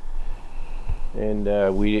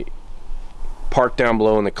 And we parked down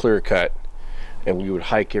below in the clear cut and we would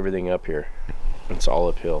hike everything up here. It's all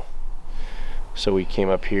uphill. So we came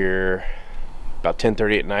up here about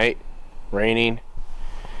 10:30 at night, raining.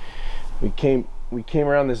 We came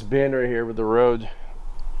around this bend right here where the road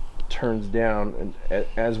turns down, and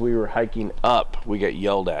as we were hiking up, we got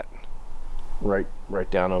yelled at right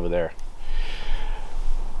down over there.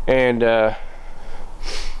 And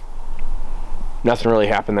nothing really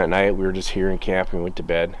happened that night. We were just here in camp and we went to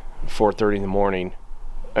bed. 4:30 in the morning,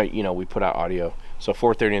 we put out audio. So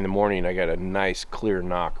 4:30 in the morning, I got a nice clear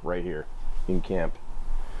knock right here in camp.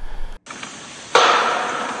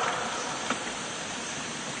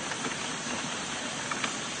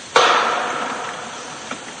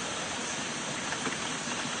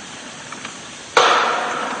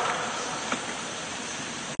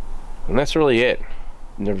 And that's really it.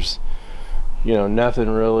 There's, nothing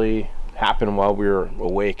really happened while we were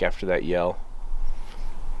awake after that yell.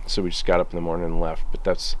 So we just got up in the morning and left. But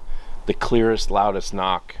that's the clearest, loudest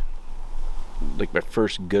knock, like my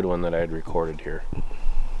first good one that I had recorded here.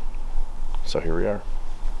 So here we are.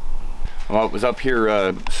 Well, I was up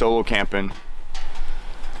here solo camping.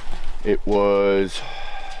 It was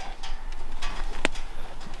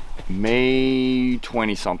May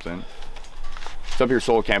 20 something. Up here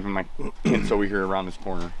solo camping. My tent's over here around this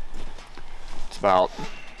corner. It's about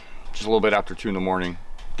just a little bit after 2 in the morning.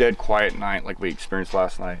 Dead quiet night like we experienced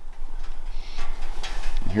last night.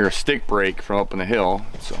 I hear a stick break from up in the hill,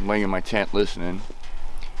 so I'm laying in my tent listening.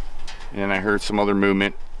 And then I heard some other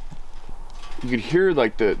movement. You could hear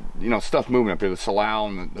like the stuff moving up here, the salal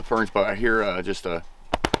and the ferns, but I hear just a...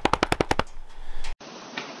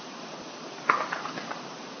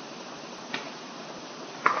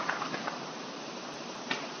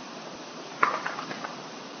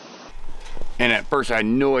 And at first I had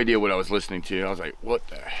no idea what I was listening to. I was like, what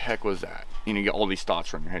the heck was that? You get all these thoughts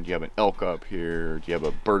from your head. Do you have an elk up here? Do you have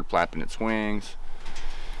a bird flapping its wings?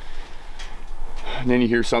 And then you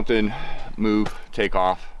hear something move, take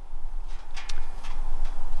off.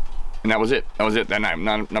 And that was it. That was it that night.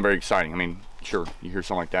 Not very exciting. I mean, sure, you hear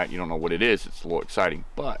something like that, you don't know what it is. It's a little exciting,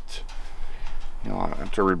 but you know,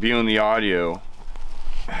 after reviewing the audio,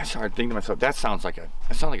 I started thinking to myself, that sounds like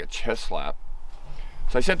a chest slap.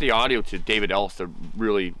 So I sent the audio to David Ellis to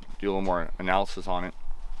really do a little more analysis on it.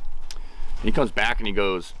 And he comes back and he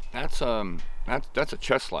goes, that's a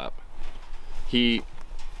chest slap. He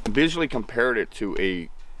visually compared it to a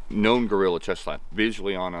known gorilla chest slap,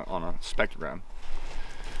 visually on a spectrogram.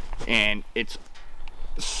 And it's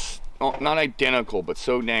not identical, but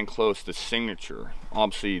so damn close to signature.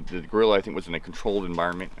 Obviously, the gorilla, I think, was in a controlled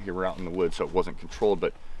environment. Here we're out in the woods, so it wasn't controlled,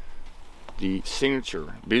 but the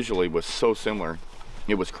signature visually was so similar.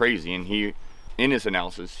 It was crazy. And he, in his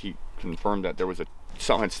analysis, he confirmed that there was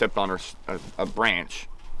someone had stepped on a branch,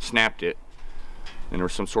 snapped it, and there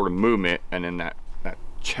was some sort of movement, and then that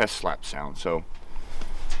chest slap sound. So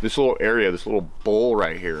this little area, this little bowl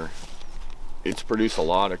right here, it's produced a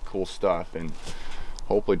lot of cool stuff, and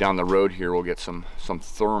hopefully down the road here we'll get some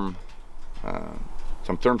therm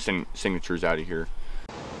signatures out of here.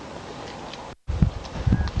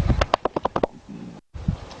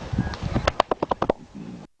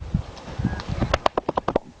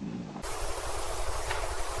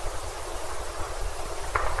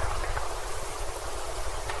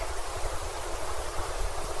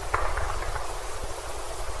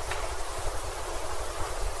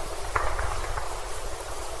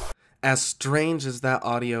 As strange as that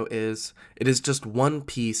audio is, it is just one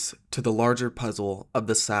piece to the larger puzzle of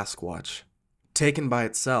the Sasquatch. Taken by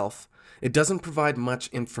itself, it doesn't provide much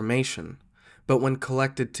information, but when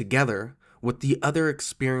collected together with the other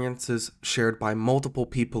experiences shared by multiple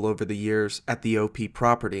people over the years at the OP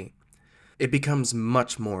property, it becomes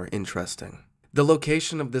much more interesting. The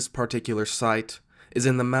location of this particular site is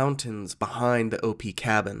in the mountains behind the OP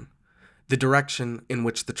cabin, the direction in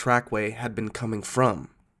which the trackway had been coming from.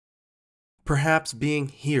 Perhaps being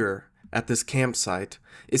here at this campsite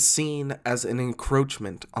is seen as an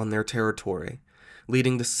encroachment on their territory,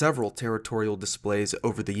 leading to several territorial displays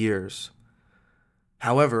over the years.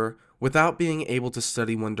 However, without being able to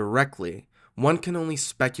study one directly, one can only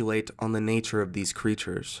speculate on the nature of these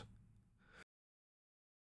creatures.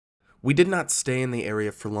 We did not stay in the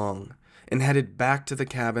area for long, and headed back to the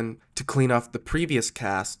cabin to clean off the previous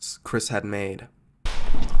casts Chris had made.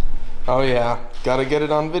 Oh yeah, gotta get it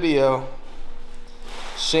on video.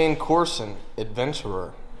 Shane Corson,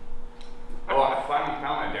 adventurer. Oh, I finally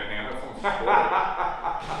found that damn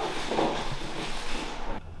thing.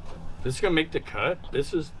 This is gonna make the cut?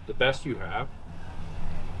 This is the best you have?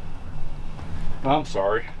 I'm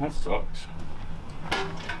sorry, that sucks.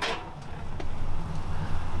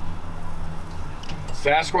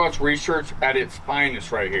 Sasquatch research at its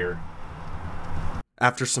finest right here.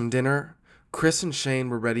 After some dinner, Chris and Shane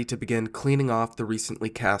were ready to begin cleaning off the recently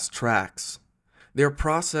cast tracks. Their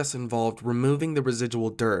process involved removing the residual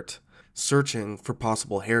dirt, searching for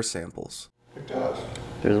possible hair samples. It does.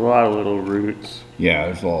 There's a lot of little roots. Yeah,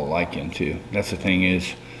 there's a lot of lichen too. That's the thing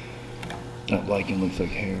is, that lichen looks like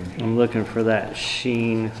hair. I'm looking for that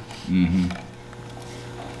sheen. Mm-hmm.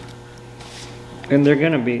 And they're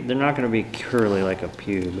not gonna be curly like a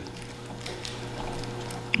pube.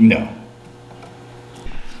 No.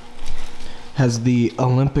 Has the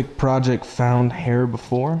Olympic project found hair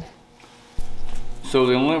before? So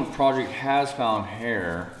the Olympic project has found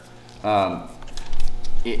hair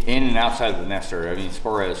in and outside of the nest area. I mean, as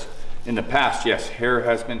far as in the past, yes, hair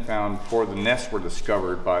has been found before the nests were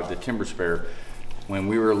discovered by the timber sprayer. When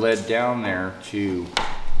we were led down there to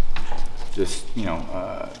just,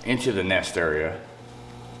 into the nest area,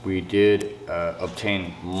 we did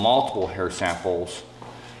obtain multiple hair samples.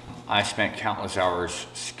 I spent countless hours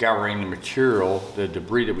scouring the material, the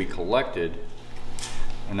debris that we collected,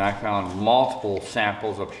 and I found multiple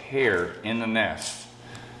samples of hair in the nest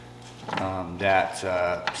that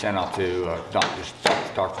sent out to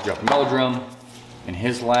Dr. Jeff Meldrum in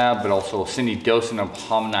his lab, but also Cindy Dosen of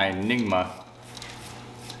Homini Enigma.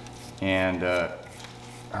 And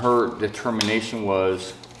her determination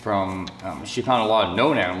was from, she found a lot of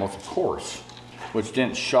known animals, of course, which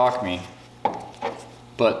didn't shock me.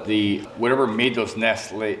 But whatever made those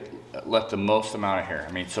nests left the most amount of hair.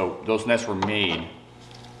 I mean, so those nests were made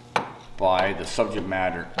by the subject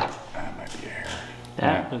matter. That might be a hair.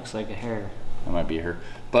 That looks like a hair. That might be a hair.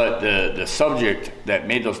 But the subject that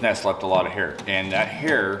made those nests left a lot of hair. And that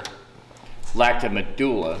hair lacked a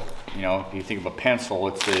medulla. You know, if you think of a pencil,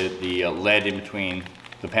 it's the lead in between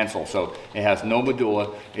the pencil. So it has no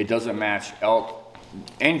medulla. It doesn't match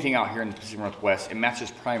anything out here in the Pacific Northwest. It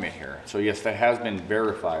matches primate hair. So yes, that has been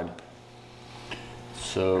verified.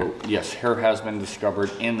 So yes, hair has been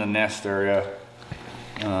discovered in the nest area.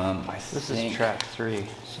 This is track 3.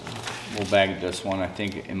 So. We'll bag this one. I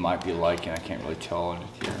think it might be lichen. I can't really tell it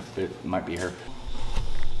here, but it might be here.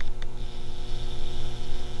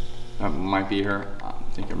 That might be here. I'm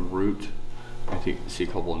thinking root. I see a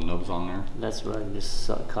couple of nubs on there. That's what I just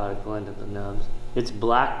caught a glint of the nubs. It's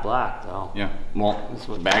black though. Yeah, well, it's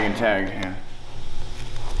bag and tag, yeah.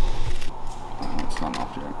 It's not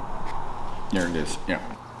off yet. There it is, yeah.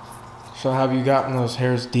 So have you gotten those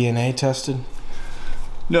hairs DNA tested?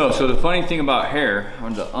 No, so the funny thing about hair, or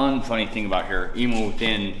the unfunny thing about hair, even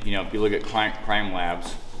within, you know, if you look at crime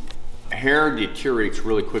labs, hair deteriorates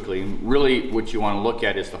really quickly. And really what you want to look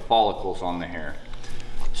at is the follicles on the hair.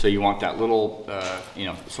 So you want that little, you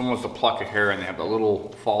know, if someone wants to pluck a hair and they have a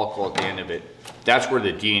little follicle at the end of it, that's where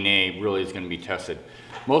the DNA really is going to be tested.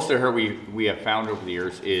 Most of the hair we have found over the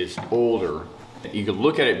years is older. You can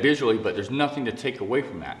look at it visually, but there's nothing to take away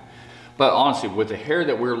from that. But honestly, with the hair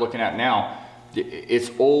that we're looking at now, it's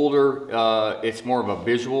older, it's more of a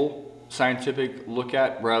visual scientific look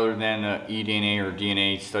at rather than an eDNA or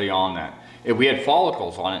DNA study on that. If we had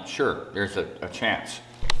follicles on it, sure, there's a chance.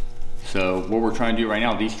 So what we're trying to do right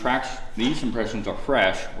now, these tracks, these impressions are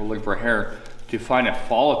fresh. We're looking for hair. To find a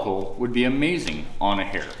follicle would be amazing on a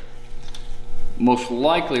hair. Most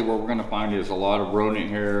likely what we're going to find is a lot of rodent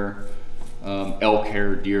hair, elk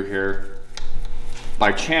hair, deer hair.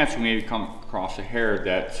 By chance we may come across a hair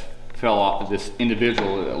that fell off of this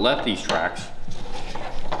individual that left these tracks,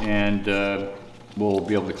 and we'll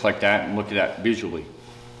be able to collect that and look at that visually.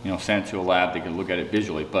 You know, send it to a lab, they can look at it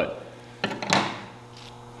visually, but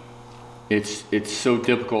it's so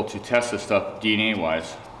difficult to test this stuff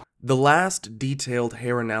DNA-wise. The last detailed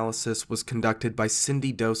hair analysis was conducted by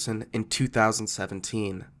Cindy Dosen in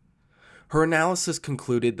 2017. Her analysis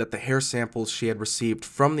concluded that the hair samples she had received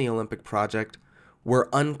from the Olympic project were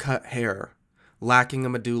uncut hair, lacking a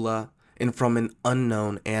medulla, and from an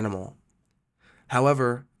unknown animal.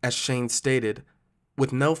 However, as Shane stated,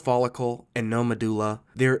 with no follicle and no medulla,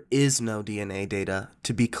 there is no DNA data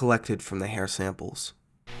to be collected from the hair samples.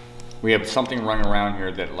 We have something running around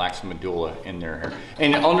here that lacks a medulla in their hair.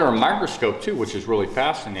 And under a microscope too, which is really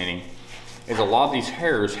fascinating, is a lot of these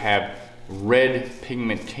hairs have red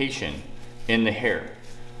pigmentation in the hair.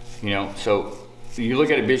 You know, so you look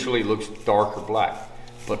at it visually, it looks dark or black,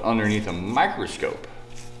 but underneath a microscope,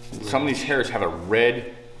 some of these hairs have a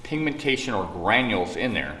red pigmentation or granules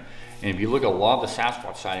in there. And if you look at a lot of the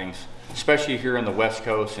Sasquatch sightings, especially here on the West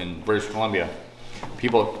Coast in British Columbia,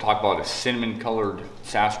 people talk about a cinnamon colored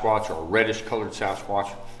Sasquatch or a reddish colored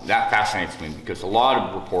Sasquatch. That fascinates me because a lot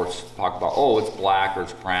of reports talk about, oh, it's black or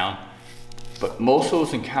it's brown. But most of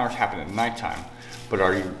those encounters happen at nighttime. But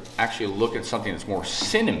are you actually looking at something that's more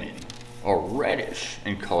cinnamon or reddish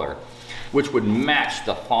in color, which would match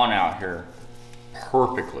the fauna out here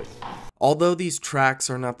perfectly? Although these tracks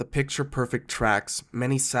are not the picture-perfect tracks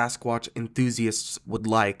many Sasquatch enthusiasts would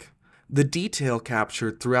like, the detail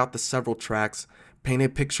captured throughout the several tracks paint a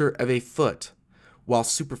picture of a foot, while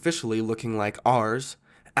superficially looking like ours,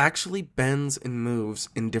 actually bends and moves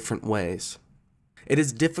in different ways. It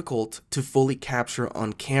is difficult to fully capture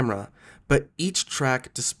on camera, but each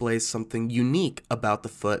track displays something unique about the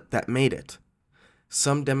foot that made it.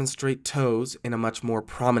 Some demonstrate toes in a much more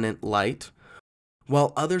prominent light,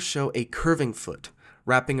 while others show a curving foot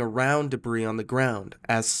wrapping around debris on the ground,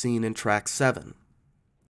 as seen in track 7.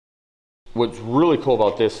 What's really cool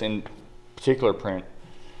about this in particular print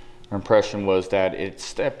or impression was that it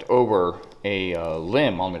stepped over a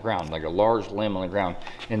limb on the ground, like a large limb on the ground,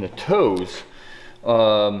 and the toes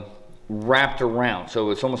wrapped around. So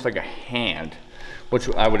it's almost like a hand, which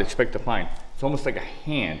I would expect to find. It's almost like a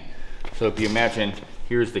hand. So if you imagine,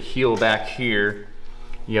 here's the heel back here,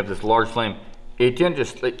 you have this large limb. It didn't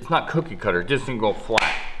just, it's not cookie cutter, it just didn't go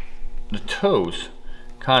flat. The toes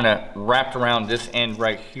kind of wrapped around this end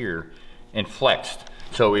right here and flexed.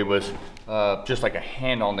 So it was just like a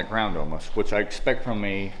hand on the ground almost, which I expect from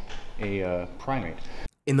a primate.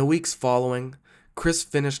 In the weeks following, Chris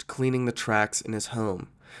finished cleaning the tracks in his home,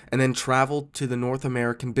 and then traveled to the North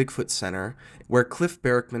American Bigfoot Center, where Cliff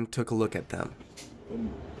Barrickman took a look at them.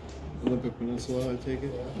 Olympic Peninsula, I take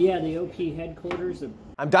it? Yeah, the OP headquarters.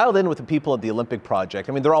 I'm dialed in with the people at the Olympic Project.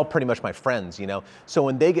 I mean, they're all pretty much my friends, you know. So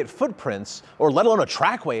when they get footprints, or let alone a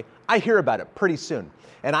trackway, I hear about it pretty soon.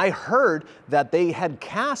 And I heard that they had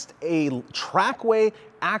cast a trackway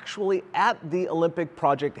actually at the Olympic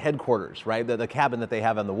Project headquarters, right? The cabin that they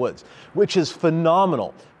have in the woods, which is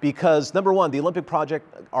phenomenal because number one, the Olympic Project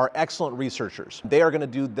are excellent researchers. They are going to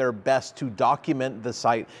do their best to document the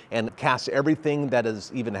site and cast everything that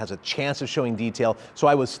even has a chance of showing detail. So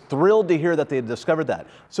I was thrilled to hear that they had discovered that.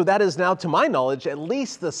 that. So that is now, to my knowledge, at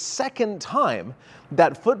least the second time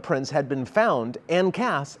that footprints had been found and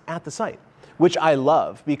cast at the site, which I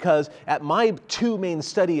love, because at my 2 main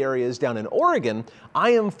study areas down in Oregon,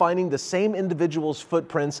 I am finding the same individual's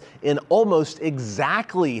footprints in almost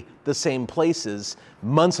exactly the same places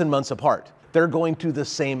months and months apart. They're going to the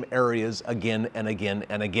same areas again and again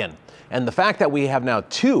and again. And the fact that we have now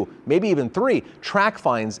 2, maybe even 3 track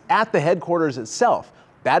finds at the headquarters itself,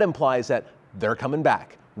 that implies that they're coming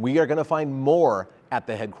back. We are going to find more at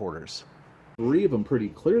the headquarters. 3 of them pretty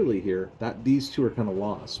clearly here. That these 2 are kind of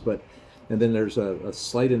lost, but and then there's a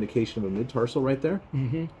slight indication of a mid-tarsal right there.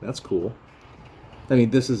 Mm-hmm. That's cool. I mean,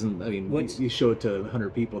 this isn't. I mean, you show it to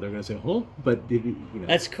 100 people, they're going to say, "Oh," but you know.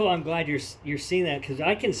 That's cool. I'm glad you're seeing that, because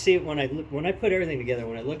I can see it when I put everything together.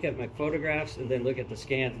 When I look at my photographs and then look at the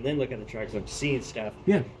scans and then look at the tracks, I'm seeing stuff.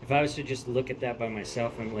 Yeah. If I was to just look at that by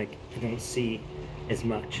myself, I'm like, I don't see as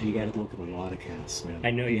much. You got to look at a lot of casts, man.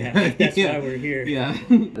 I know you have. That's why we're here. Yeah.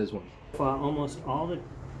 There's one. Almost all the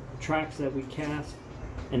tracks that we cast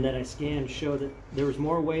and that I scanned show that there was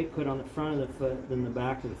more weight put on the front of the foot than the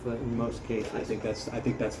back of the foot in most cases. I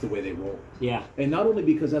think that's the way they roll. Yeah. And not only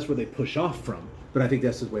because that's where they push off from, but I think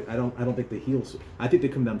that's the way. I don't think the heels. I think they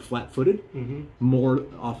come down flat-footed more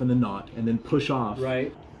often than not, and then push off.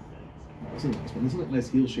 Right. This is a nice one. This is a nice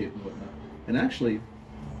heel shape and whatnot. And actually,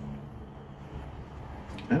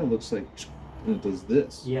 kind of looks like it does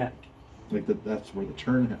this. Yeah. Like that's where the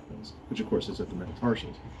turn happens, which of course is at the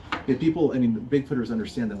metatarsals. If people, I mean, Bigfooters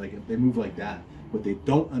understand that, like, if they move like that, what they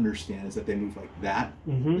don't understand is that they move like that,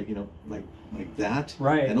 like, you know, like that,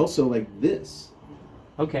 right, and also like this.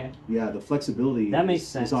 Okay. Yeah, the flexibility that makes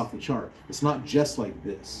sense. Is off the chart. It's not just like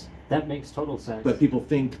this. That makes total sense. But people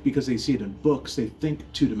think, because they see it in books, they think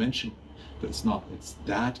 2-dimensional, but it's not. It's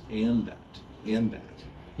that and that and that.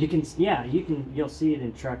 You can, yeah, you'll see it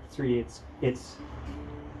in track 3. It's.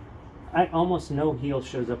 I almost no heel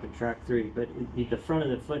shows up in track 3, but the front of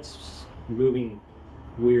the foot's moving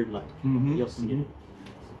weird, like you'll see it.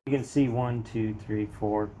 You can see 1, 2, 3,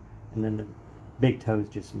 4, and then the big toe's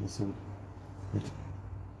just missing.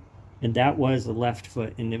 And that was the left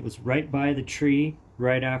foot, and it was right by the tree,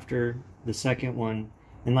 right after the second one.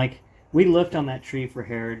 And like we looked on that tree for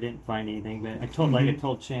hair, didn't find anything, but I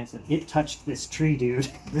told Chance that it touched this tree,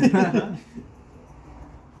 dude.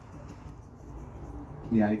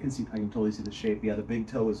 Yeah, I can totally see the shape. Yeah, the big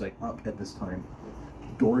toe is like up at this time.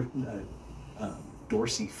 Dorsiflexed.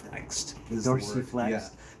 Dorsiflexed. Yeah,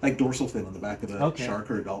 like dorsal fin on the back of a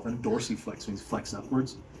shark or a dolphin. Dorsiflex means flex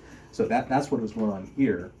upwards. So that's what was going on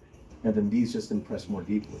here, and then these just impress more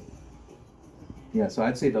deeply. Yeah, so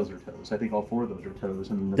I'd say those are toes. I think all 4 of those are toes,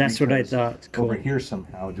 and that's what I thought. Cool. Over here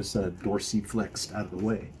somehow just dorsiflexed out of the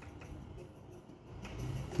way.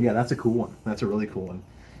 Yeah, that's a cool one. That's a really cool one.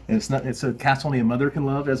 And it's a cast only a mother can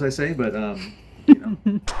love, as I say, but you know.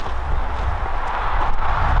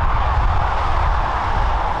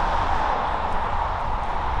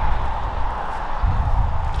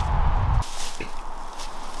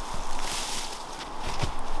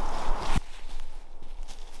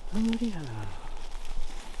 Oh yeah.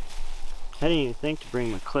 I didn't even think to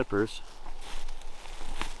bring my clippers.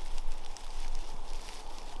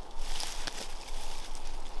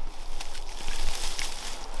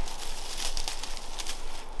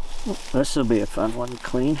 This will be a fun one to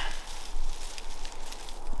clean.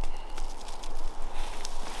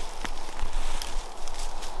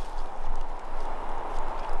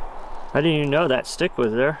 I didn't even know that stick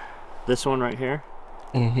was there. This one right here.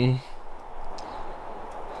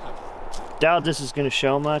 Doubt this is going to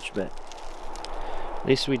show much, but at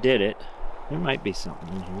least we did it. There might be something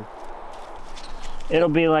in here. It'll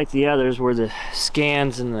be like the others where the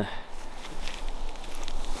scans and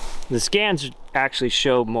the scans actually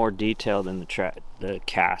show more detail than the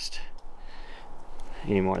cast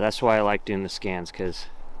anymore. That's why I like doing the scans, because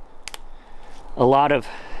a lot of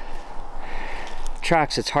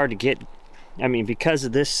tracks it's hard to get. I mean, because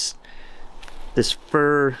of this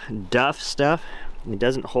fur duff stuff, it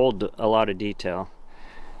doesn't hold a lot of detail,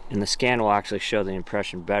 and the scan will actually show the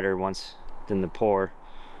impression better than the pour,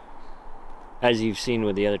 as you've seen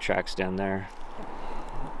with the other tracks down there.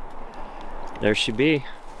 There she be.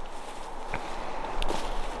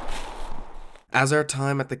 As our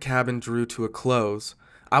time at the cabin drew to a close,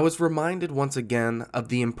 I was reminded once again of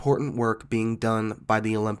the important work being done by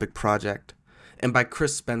the Olympic Project, and by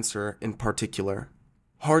Chris Spencer in particular.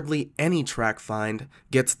 Hardly any track find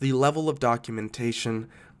gets the level of documentation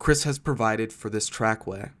Chris has provided for this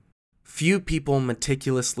trackway. Few people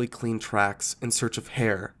meticulously clean tracks in search of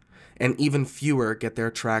hair, and even fewer get their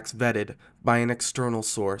tracks vetted by an external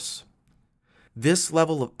source. This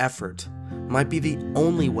level of effort might be the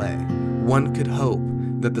only way one could hope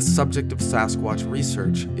that the subject of Sasquatch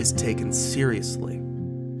research is taken seriously.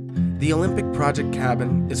 The Olympic Project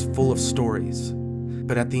cabin is full of stories,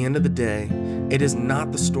 but at the end of the day, it is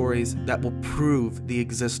not the stories that will prove the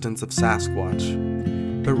existence of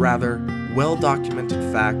Sasquatch, but rather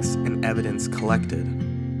well-documented facts and evidence collected.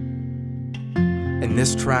 And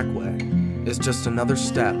this trackway is just another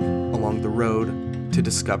step along the road to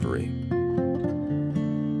discovery.